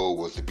 whose goal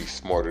was to be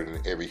smarter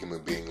than every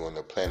human being on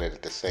the planet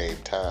at the same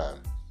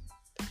time.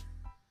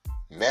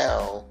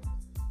 Now,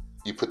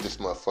 you put this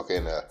motherfucker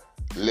in a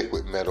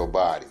liquid metal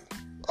body.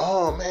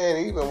 Oh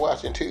man, you've been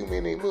watching too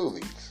many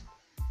movies.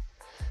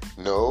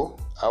 No,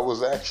 I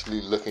was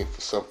actually looking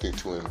for something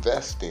to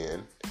invest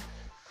in,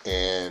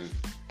 and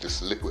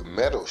this liquid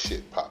metal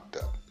shit popped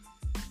up.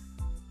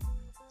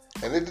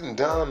 And it didn't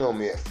dawn on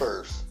me at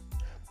first,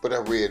 but I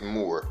read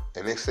more,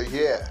 and they say,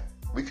 yeah,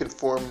 we can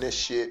form this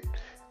shit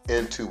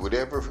into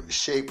whatever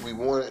shape we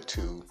want it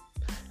to,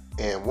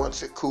 and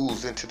once it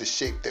cools into the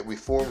shape that we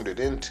formed it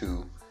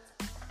into,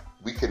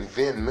 we can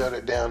then melt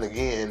it down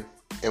again,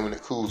 and when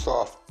it cools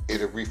off,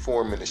 it'll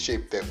reform in the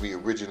shape that we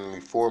originally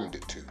formed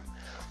it to.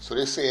 So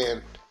they're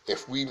saying,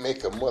 if we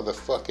make a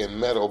motherfucking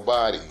metal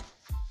body,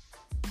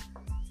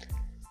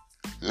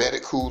 let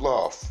it cool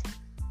off,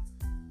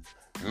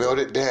 melt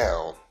it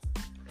down,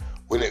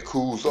 when it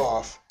cools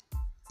off,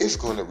 it's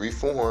going to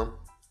reform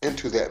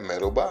into that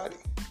metal body.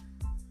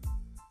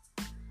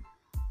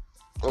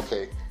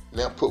 Okay,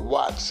 now put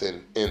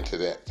Watson into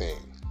that thing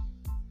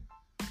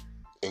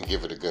and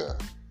give it a gun.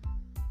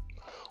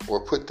 Or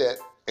put that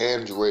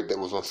android that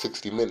was on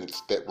 60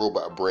 Minutes, that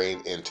robot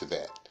brain, into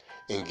that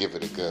and give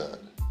it a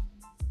gun.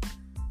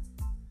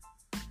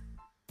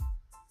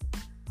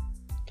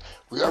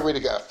 We already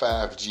got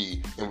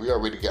 5G, and we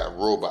already got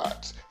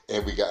robots,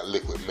 and we got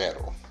liquid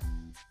metal.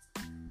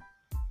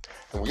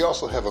 And we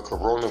also have a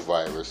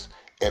coronavirus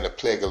and a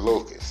plague of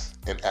locusts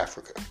in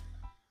Africa.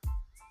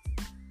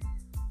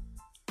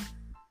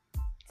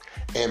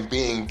 And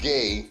being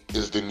gay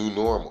is the new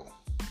normal.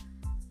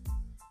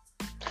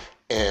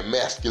 And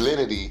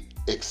masculinity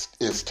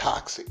is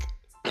toxic.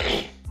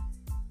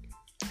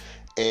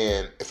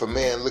 And if a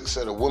man looks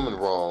at a woman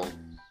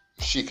wrong,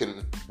 she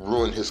can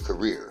ruin his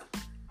career.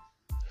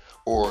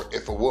 Or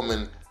if a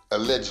woman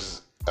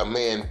alleges a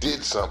man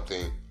did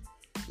something,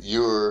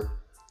 you're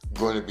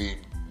going to be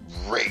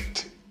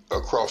raked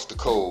across the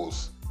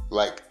coals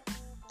like,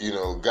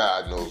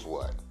 God knows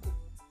what.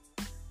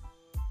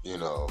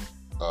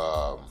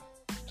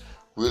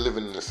 We're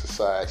living in a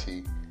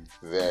society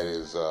that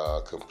is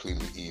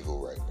completely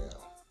evil right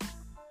now.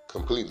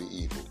 Completely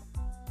evil.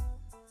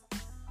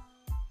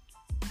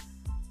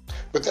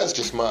 But that's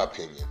just my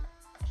opinion.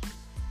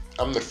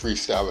 I'm the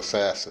freestyle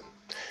assassin.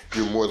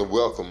 You're more than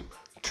welcome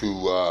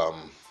to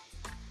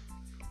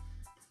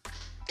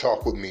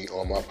talk with me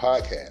on my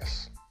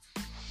podcast.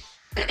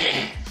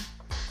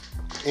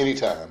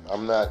 Anytime.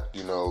 I'm not,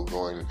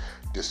 going to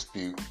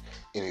dispute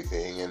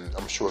anything, and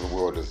I'm sure the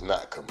world is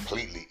not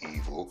completely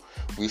evil.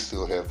 We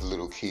still have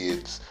little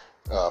kids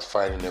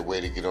finding their way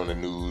to get on the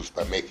news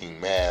by making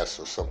masks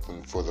or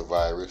something for the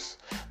virus.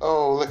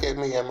 Oh, look at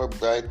me,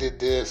 I did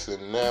this,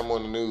 and now I'm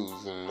on the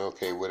news, and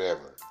okay,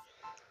 whatever.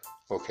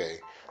 Okay,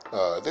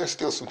 there's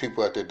still some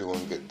people out there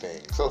doing good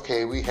things.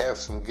 Okay, we have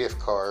some gift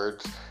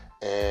cards,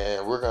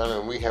 and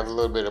we have a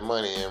little bit of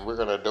money, and we're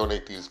gonna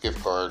donate these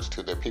gift cards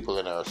to the people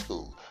in our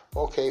school.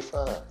 Okay,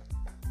 fine.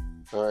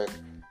 All right.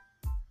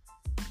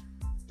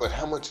 But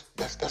how much?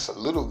 That's a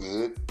little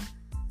good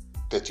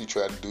that you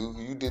tried to do.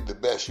 You did the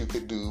best you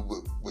could do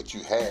with what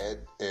you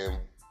had and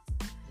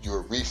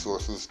your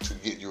resources to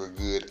get your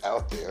good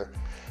out there.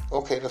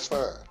 Okay, that's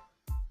fine.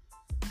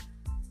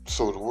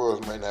 So the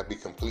world might not be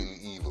completely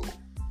evil.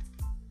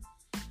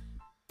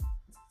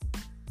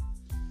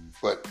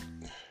 But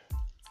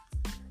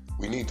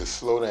we need to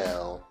slow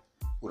down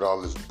with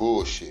all this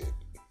bullshit.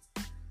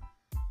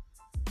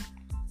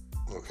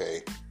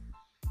 Okay?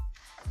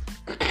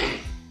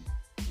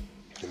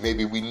 And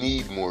maybe we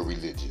need more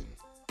religion.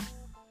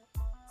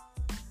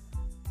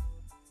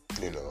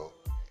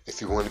 If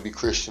you want to be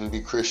Christian,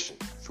 be Christian.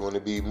 If you want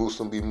to be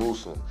Muslim, be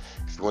Muslim.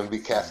 If you want to be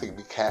Catholic,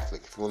 be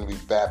Catholic. If you want to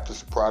be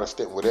Baptist,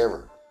 Protestant,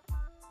 whatever.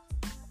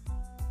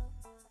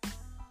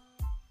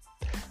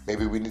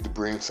 Maybe we need to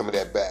bring some of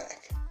that back.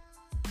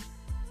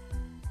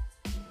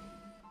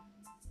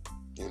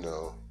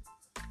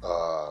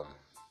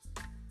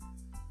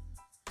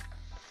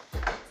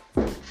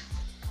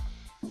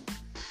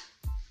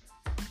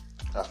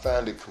 I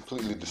find it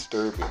completely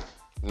disturbing.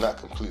 Not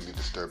completely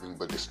disturbing,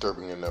 but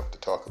disturbing enough to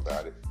talk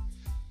about it.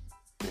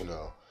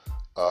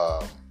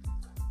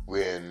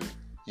 When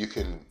you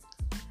can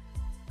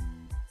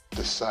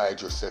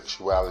decide your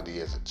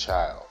sexuality as a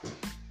child.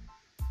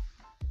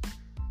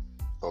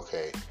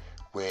 Okay,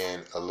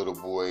 when a little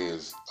boy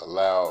is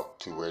allowed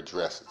to wear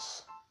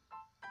dresses,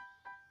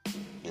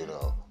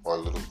 or a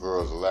little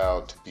girl is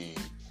allowed to be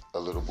a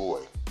little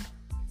boy.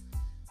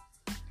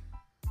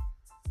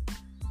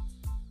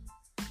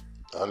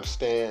 I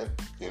understand,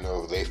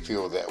 they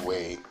feel that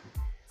way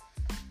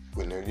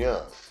when they're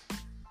young.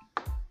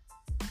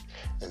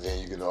 And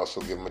then you can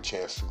also give them a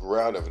chance to grow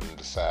out of it and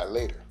decide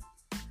later.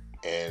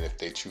 And if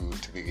they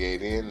choose to be gay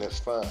then, that's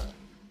fine.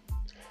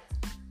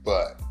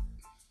 But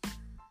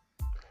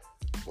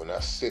when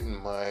I sit in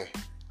my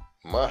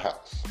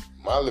house,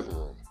 my living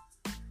room,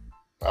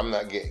 I'm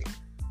not gay.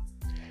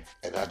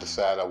 And I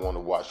decide I want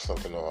to watch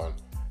something on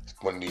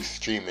one of these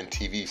streaming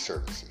TV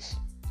services.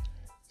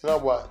 And I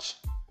watch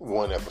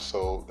one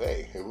episode.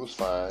 Hey, it was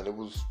fine. It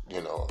was,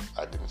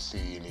 I didn't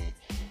see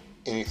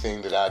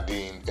anything that I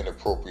deemed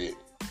inappropriate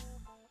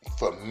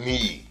for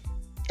me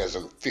as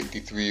a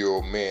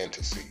 53-year-old man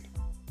to see.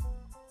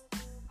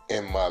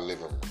 in my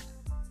living room.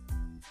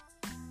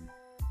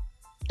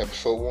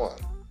 Episode 1,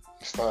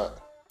 it's fine.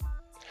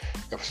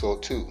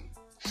 Episode 2,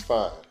 it's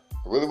fine.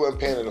 I really wasn't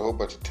paying it a whole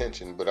bunch of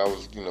attention, but I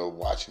was,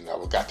 watching. I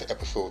got to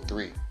episode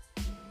 3.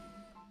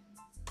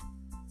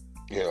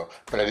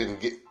 But I didn't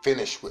get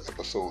finished with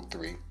episode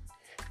 3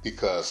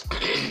 because,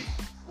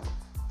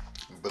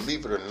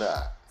 believe it or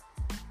not,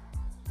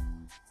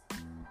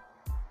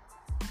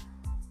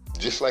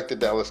 just like the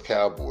Dallas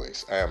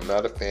Cowboys, I am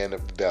not a fan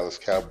of the Dallas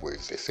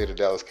Cowboys. They say the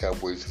Dallas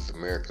Cowboys is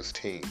America's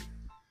team.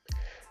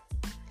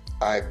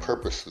 I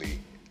purposely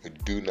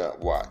do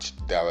not watch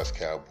Dallas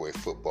Cowboy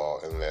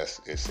football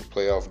unless it's a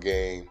playoff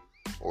game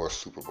or a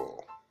Super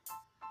Bowl.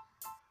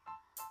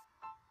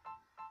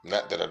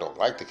 Not that I don't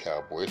like the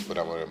Cowboys, but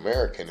I'm an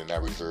American and I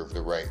reserve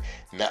the right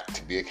not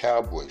to be a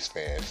Cowboys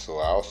fan. So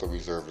I also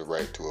reserve the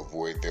right to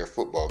avoid their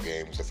football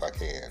games if I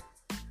can.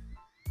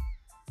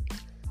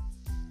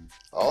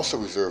 I also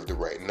reserve the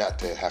right not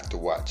to have to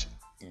watch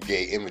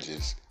gay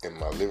images in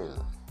my living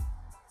room.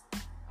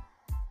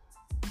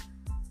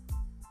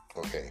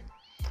 Okay.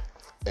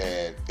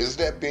 And is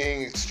that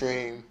being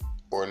extreme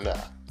or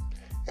not?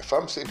 If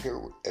I'm sitting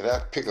here and I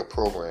pick a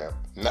program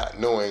not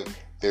knowing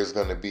there's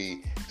going to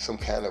be some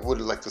kind of,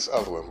 like this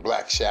other one,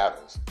 Black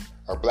Shadows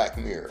or Black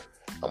Mirror.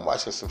 I'm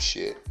watching some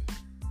shit.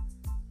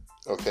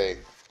 Okay.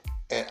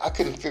 And I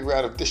couldn't figure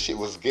out if this shit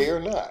was gay or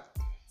not.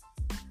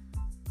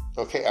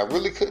 Okay. I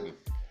really couldn't.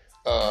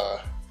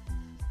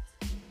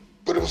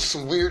 But it was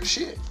some weird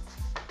shit.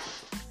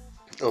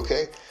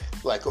 Okay.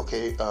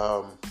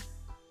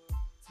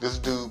 This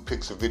dude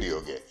picks a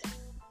video game,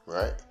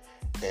 right?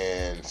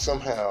 And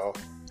somehow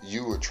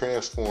you were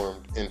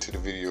transformed into the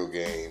video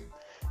game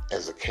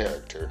as a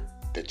character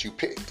that you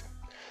picked.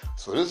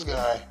 So this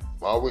guy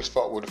always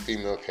fought with a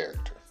female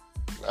character.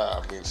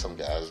 Some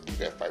guys do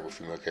that, fight with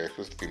female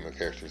characters. The female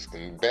characters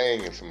can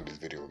bang in some of these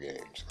video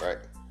games, right?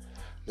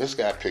 This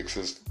guy picks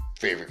his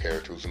favorite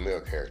character, who's a male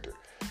character.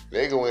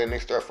 They go in, they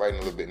start fighting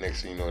a little bit.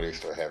 Next thing you know, they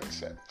start having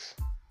sex.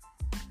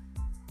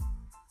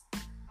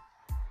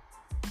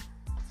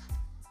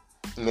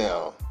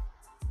 Now,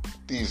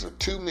 these are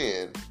two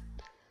men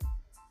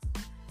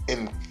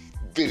in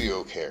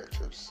video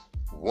characters.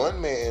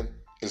 One man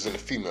is in a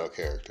female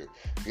character.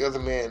 The other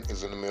man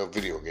is in a male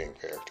video game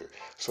character.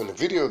 So in the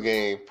video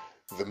game,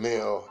 the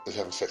male is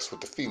having sex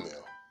with the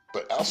female.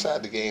 But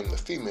outside the game, the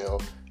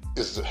female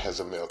has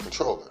a male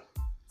controller.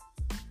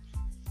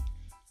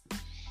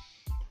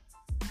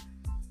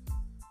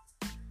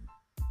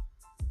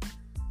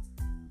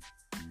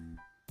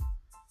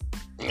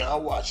 Now I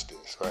watched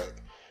this, right?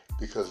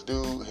 Because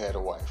dude had a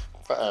wife,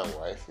 fine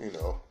wife,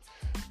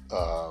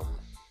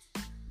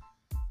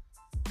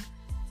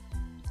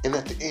 and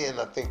at the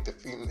end, I think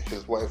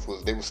his wife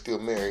they were still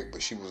married,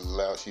 but she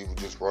would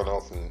just run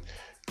off and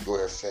go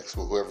have sex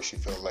with whoever she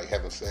felt like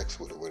having sex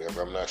with or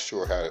whatever. I'm not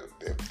sure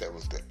if that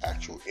was the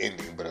actual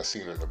ending, but I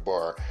seen her in the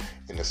bar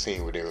in the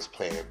scene where they was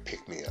playing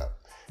Pick Me Up.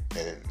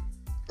 And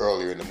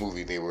earlier in the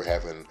movie, they were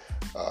having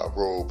a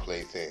role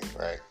play thing,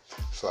 right?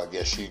 So I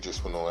guess she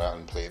just went on out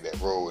and played that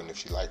role, and if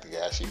she liked the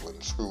guy, she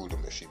wouldn't screw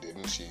him. If she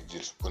didn't, she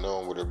just went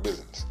on with her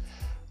business.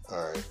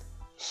 All right.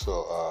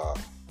 So,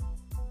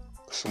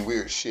 some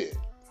weird shit.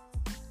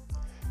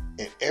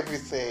 And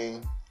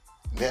everything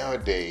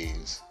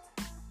nowadays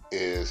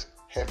is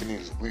having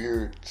these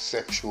weird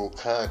sexual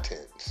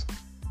contents,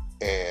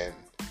 and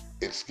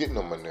it's getting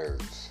on my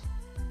nerves.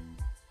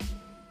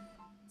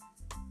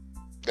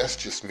 That's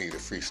just me, the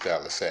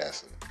freestyle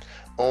assassin.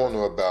 I don't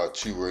know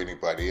about you or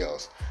anybody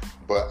else,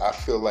 but I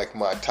feel like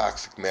my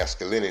toxic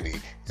masculinity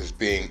is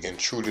being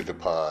intruded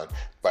upon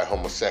by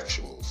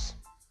homosexuals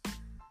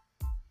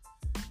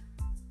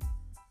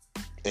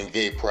and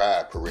gay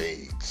pride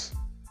parades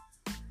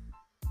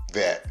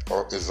that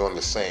is on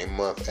the same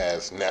month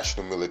as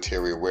National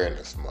Military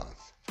Awareness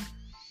Month.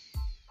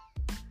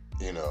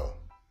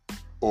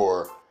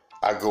 Or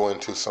I go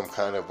into some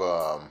kind of,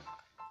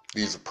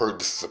 this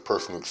is a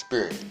personal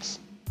experience.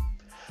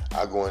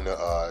 I go into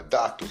a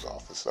doctor's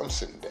office. I'm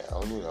sitting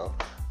down,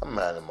 I'm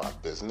minding my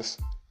business.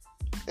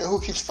 And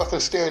who keeps fucking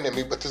staring at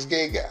me but this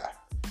gay guy?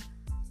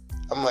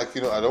 I'm like,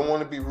 I don't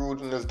want to be rude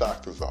in this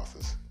doctor's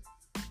office.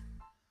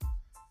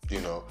 I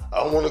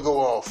don't want to go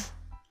off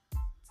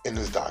in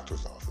this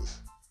doctor's office.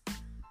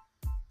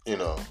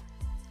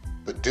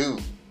 But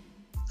dude,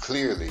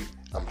 clearly,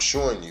 I'm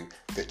showing you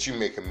that you're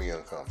making me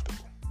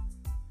uncomfortable.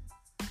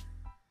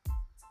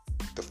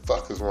 The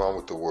fuck is wrong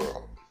with the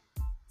world?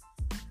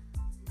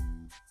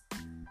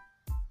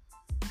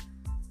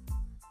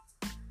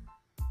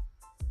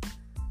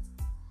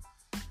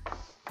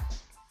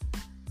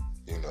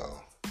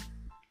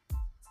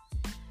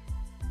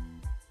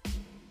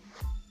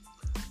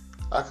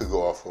 I could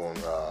go off on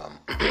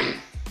a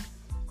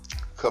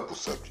couple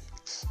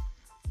subjects,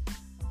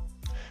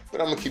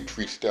 but I'm going to keep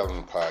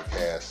freestyling the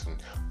podcast, and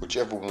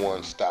whichever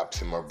one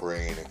stops in my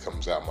brain and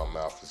comes out my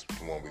mouth is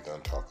the one we're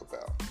going to talk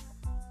about.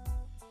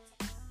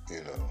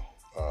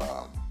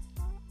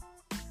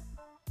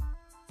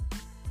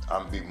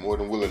 I'm be more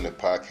than willing to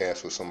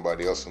podcast with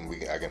somebody else, and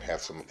I can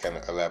have some kind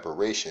of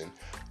elaboration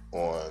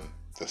on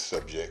the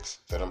subjects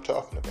that I'm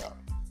talking about.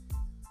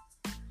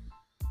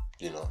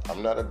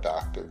 I'm not a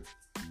doctor.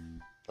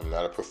 I'm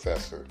not a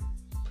professor.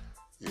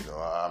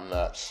 I'm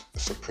not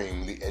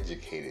supremely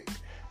educated.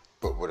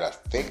 But what I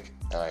think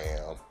I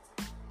am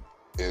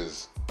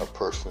is a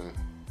person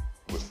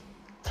with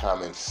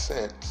common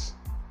sense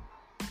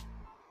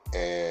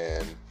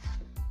and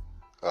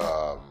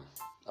I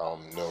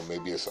don't know,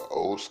 maybe it's an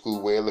old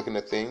school way of looking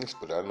at things,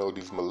 but I know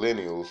these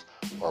millennials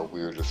are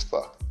weird as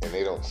fuck and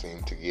they don't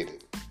seem to get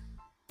it.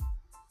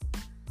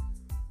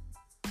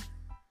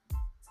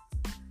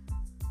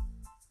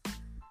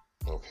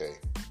 Okay.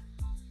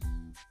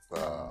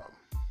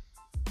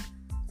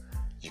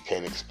 You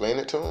can't explain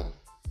it to them.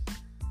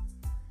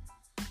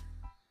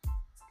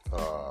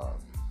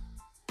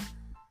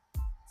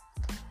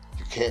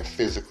 You can't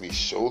physically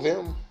show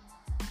them,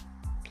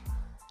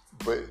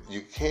 but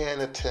you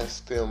can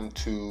attest them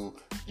to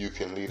you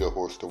can lead a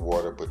horse to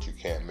water, but you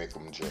can't make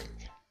them drink.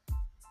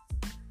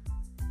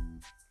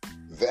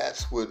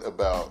 That's what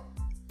about,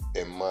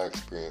 in my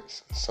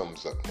experience,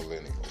 sums up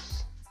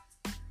millennials.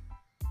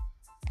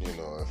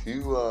 If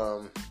you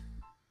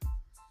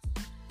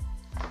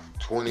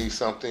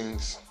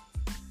 20-somethings,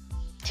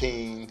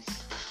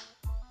 teens,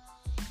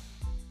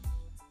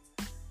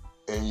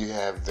 and you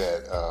have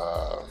that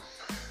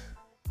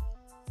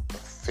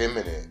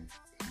effeminate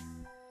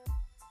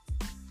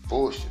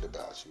bullshit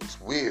about you.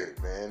 It's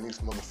weird, man. These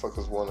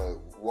motherfuckers want to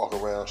walk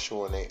around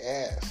showing their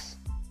ass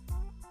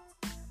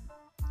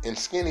in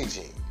skinny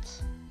jeans.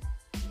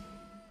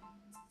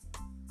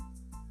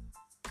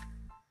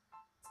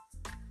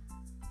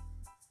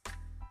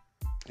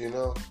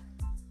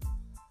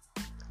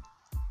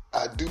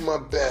 I do my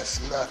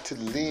best not to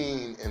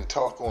lean and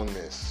talk on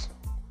this.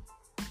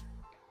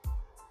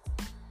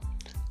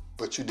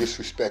 But you're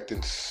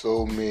disrespecting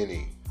so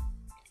many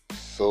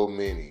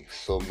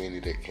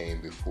that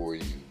came before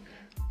you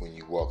when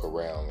you walk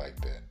around like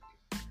that.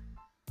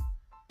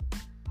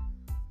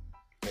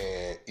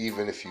 And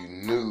even if you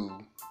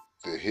knew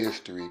the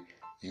history,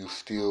 you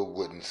still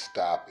wouldn't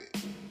stop it.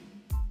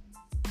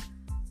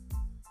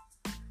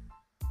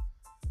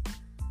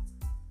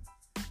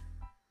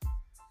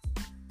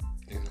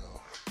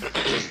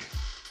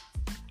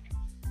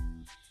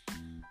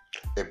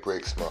 It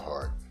breaks my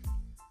heart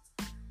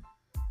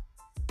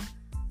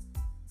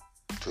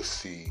to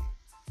see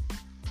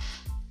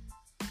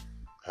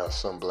how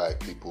some black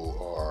people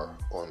are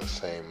on the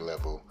same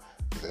level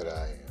that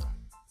I am.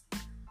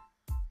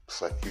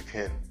 It's like you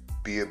can't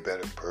be a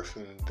better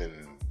person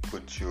than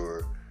what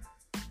you're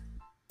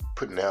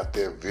putting out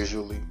there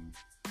visually.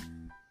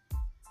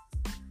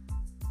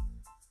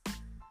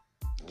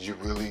 You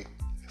really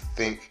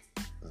think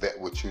that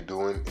what you're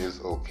doing is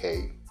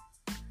okay?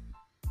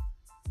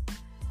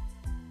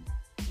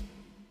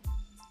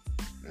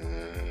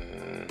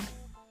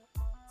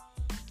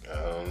 I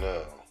don't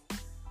know.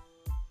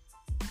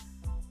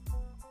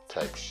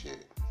 Type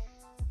shit.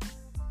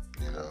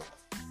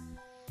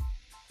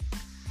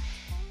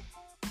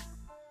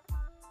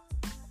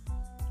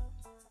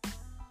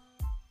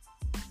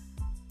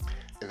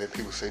 And then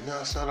people say, no,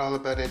 it's not all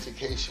about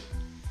education.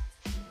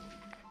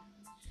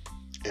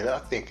 And I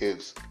think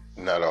it's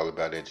not all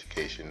about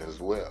education as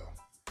well.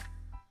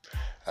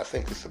 I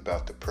think it's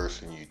about the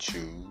person you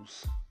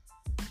choose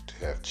to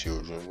have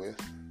children with.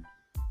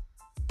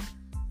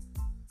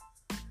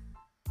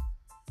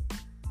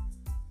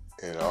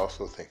 And I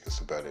also think it's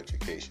about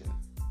education.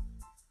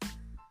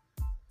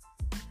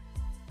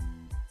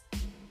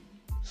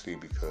 See,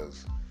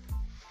 because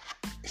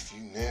if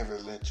you never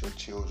let your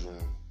children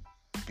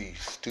be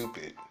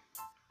stupid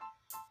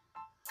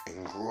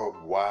and grow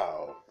up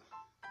wild,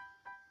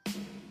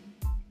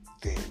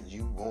 then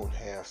you won't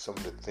have some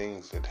of the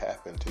things that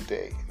happen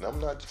today. And I'm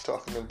not just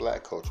talking in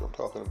black culture, I'm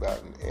talking about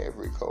in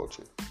every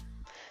culture.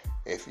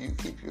 If you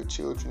keep your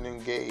children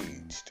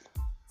engaged,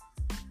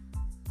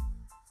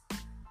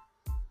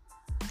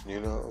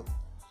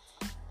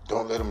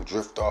 don't let them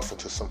drift off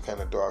into some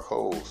kind of dark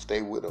hole.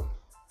 Stay with them.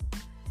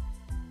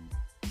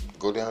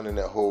 Go down in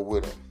that hole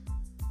with them.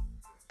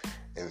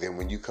 And then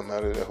when you come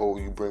out of that hole,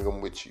 you bring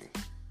them with you.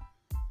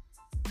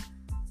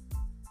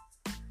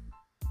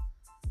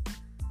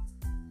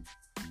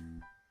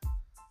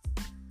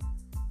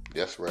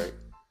 That's right.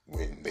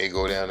 When they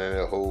go down in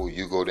that hole,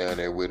 you go down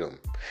there with them.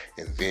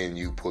 And then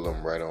you pull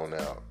them right on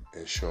out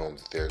and show them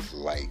that there's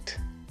light.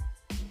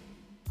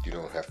 You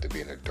don't have to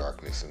be in the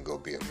darkness and go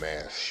be a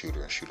mass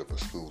shooter and shoot up a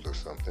school or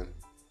something.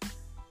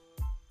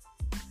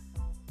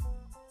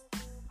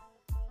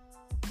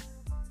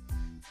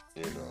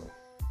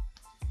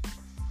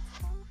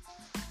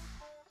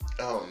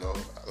 I don't know.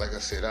 Like I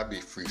said, I be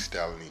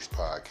freestyling these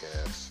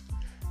podcasts.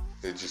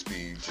 It just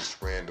be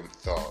random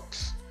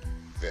thoughts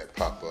that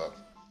pop up,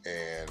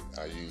 and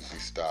I usually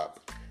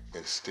stop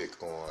and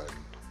stick on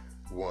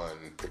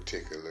one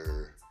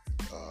particular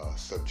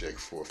subject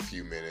for a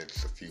few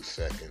minutes, a few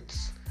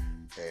seconds,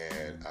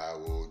 and I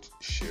will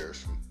share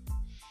some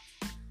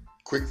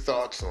quick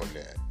thoughts on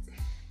that,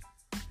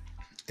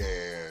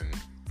 and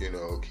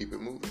keep it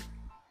moving.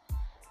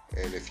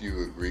 And if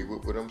you agree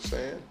with what I'm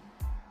saying,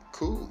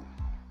 cool.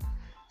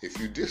 If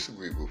you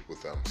disagree with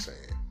what I'm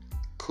saying,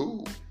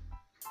 cool.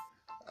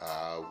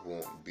 I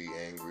won't be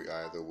angry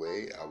either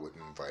way. I would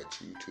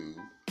invite you to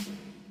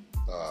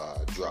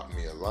drop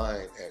me a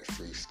line at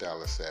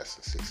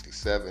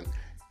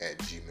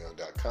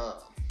freestyleassassin67@gmail.com.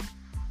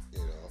 You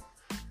know,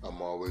 I'm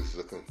always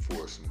looking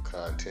for some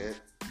content.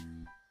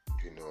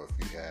 You know, if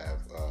you have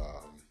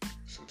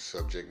some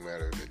subject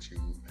matter that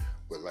you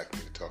would like me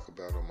to talk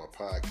about on my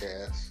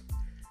podcast,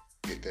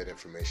 get that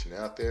information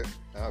out there.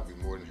 I'll be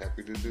more than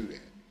happy to do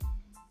that.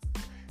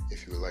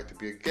 If you would like to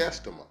be a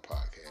guest on my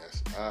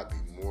podcast, I'd be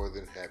more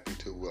than happy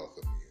to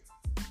welcome you.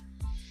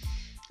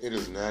 It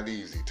is not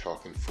easy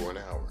talking for an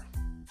hour.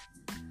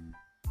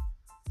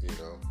 You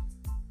know,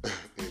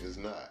 it is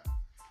not.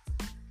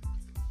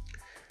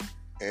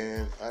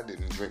 And I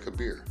didn't drink a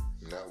beer,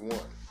 not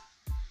one,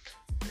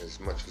 as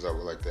much as I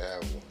would like to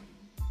have one.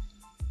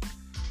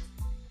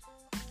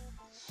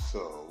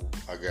 So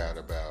I got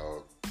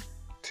about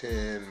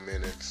 10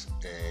 minutes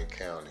and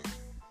counting.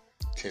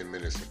 10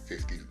 minutes and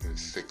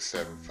 56,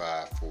 7,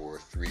 5, 4,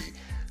 3,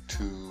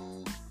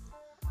 2,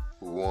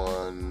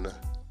 1,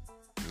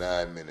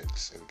 9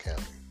 minutes and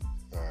counting.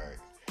 All right,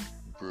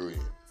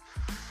 brilliant.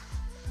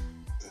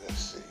 Let's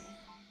see.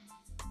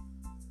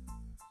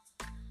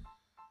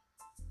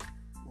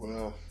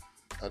 Well,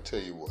 I'll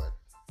tell you what.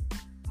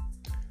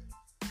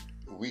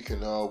 We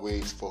can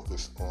always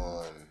focus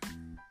on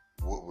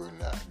what we're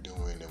not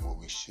doing and what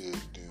we should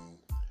do,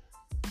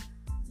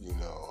 you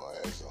know,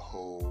 as a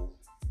whole.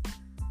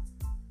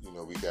 You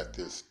know, we got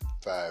this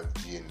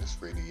 5G and this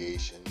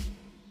radiation.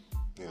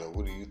 You know,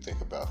 what do you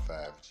think about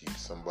 5G?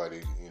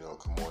 Somebody, you know,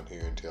 come on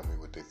here and tell me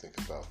what they think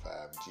about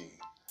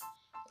 5G.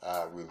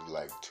 I'd really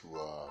like to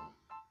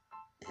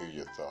hear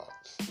your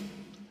thoughts.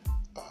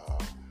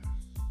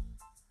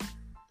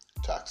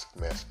 Toxic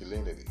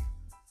masculinity.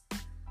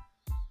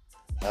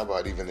 How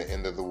about even the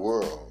end of the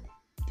world?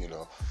 You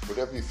know,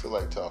 whatever you feel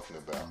like talking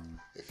about.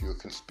 If you're a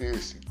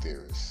conspiracy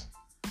theorist,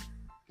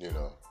 you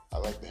know, I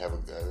like to have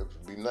it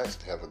would be nice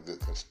to have a good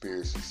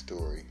conspiracy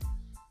story,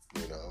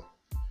 you know.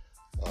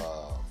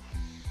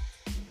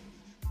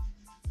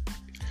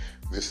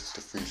 This is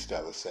the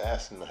Freestyle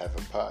Assassin. I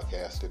haven't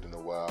podcasted in a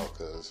while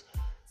because,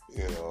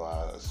 you know,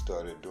 I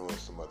started doing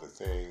some other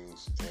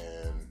things,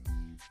 and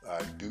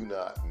I do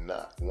not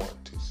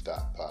want to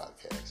stop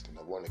podcasting.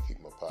 I want to keep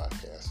my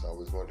podcast. I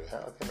always wondered,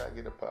 how can I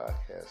get a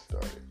podcast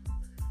started?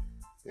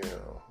 You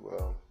know,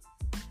 well,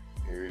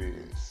 here it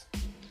is.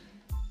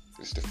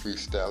 It's the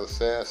Freestyle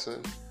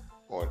Assassin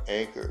on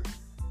Anchor.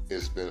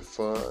 It's been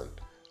fun.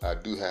 I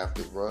do have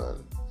to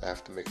run. I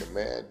have to make a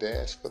mad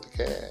dash for the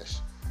cash.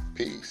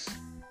 Peace.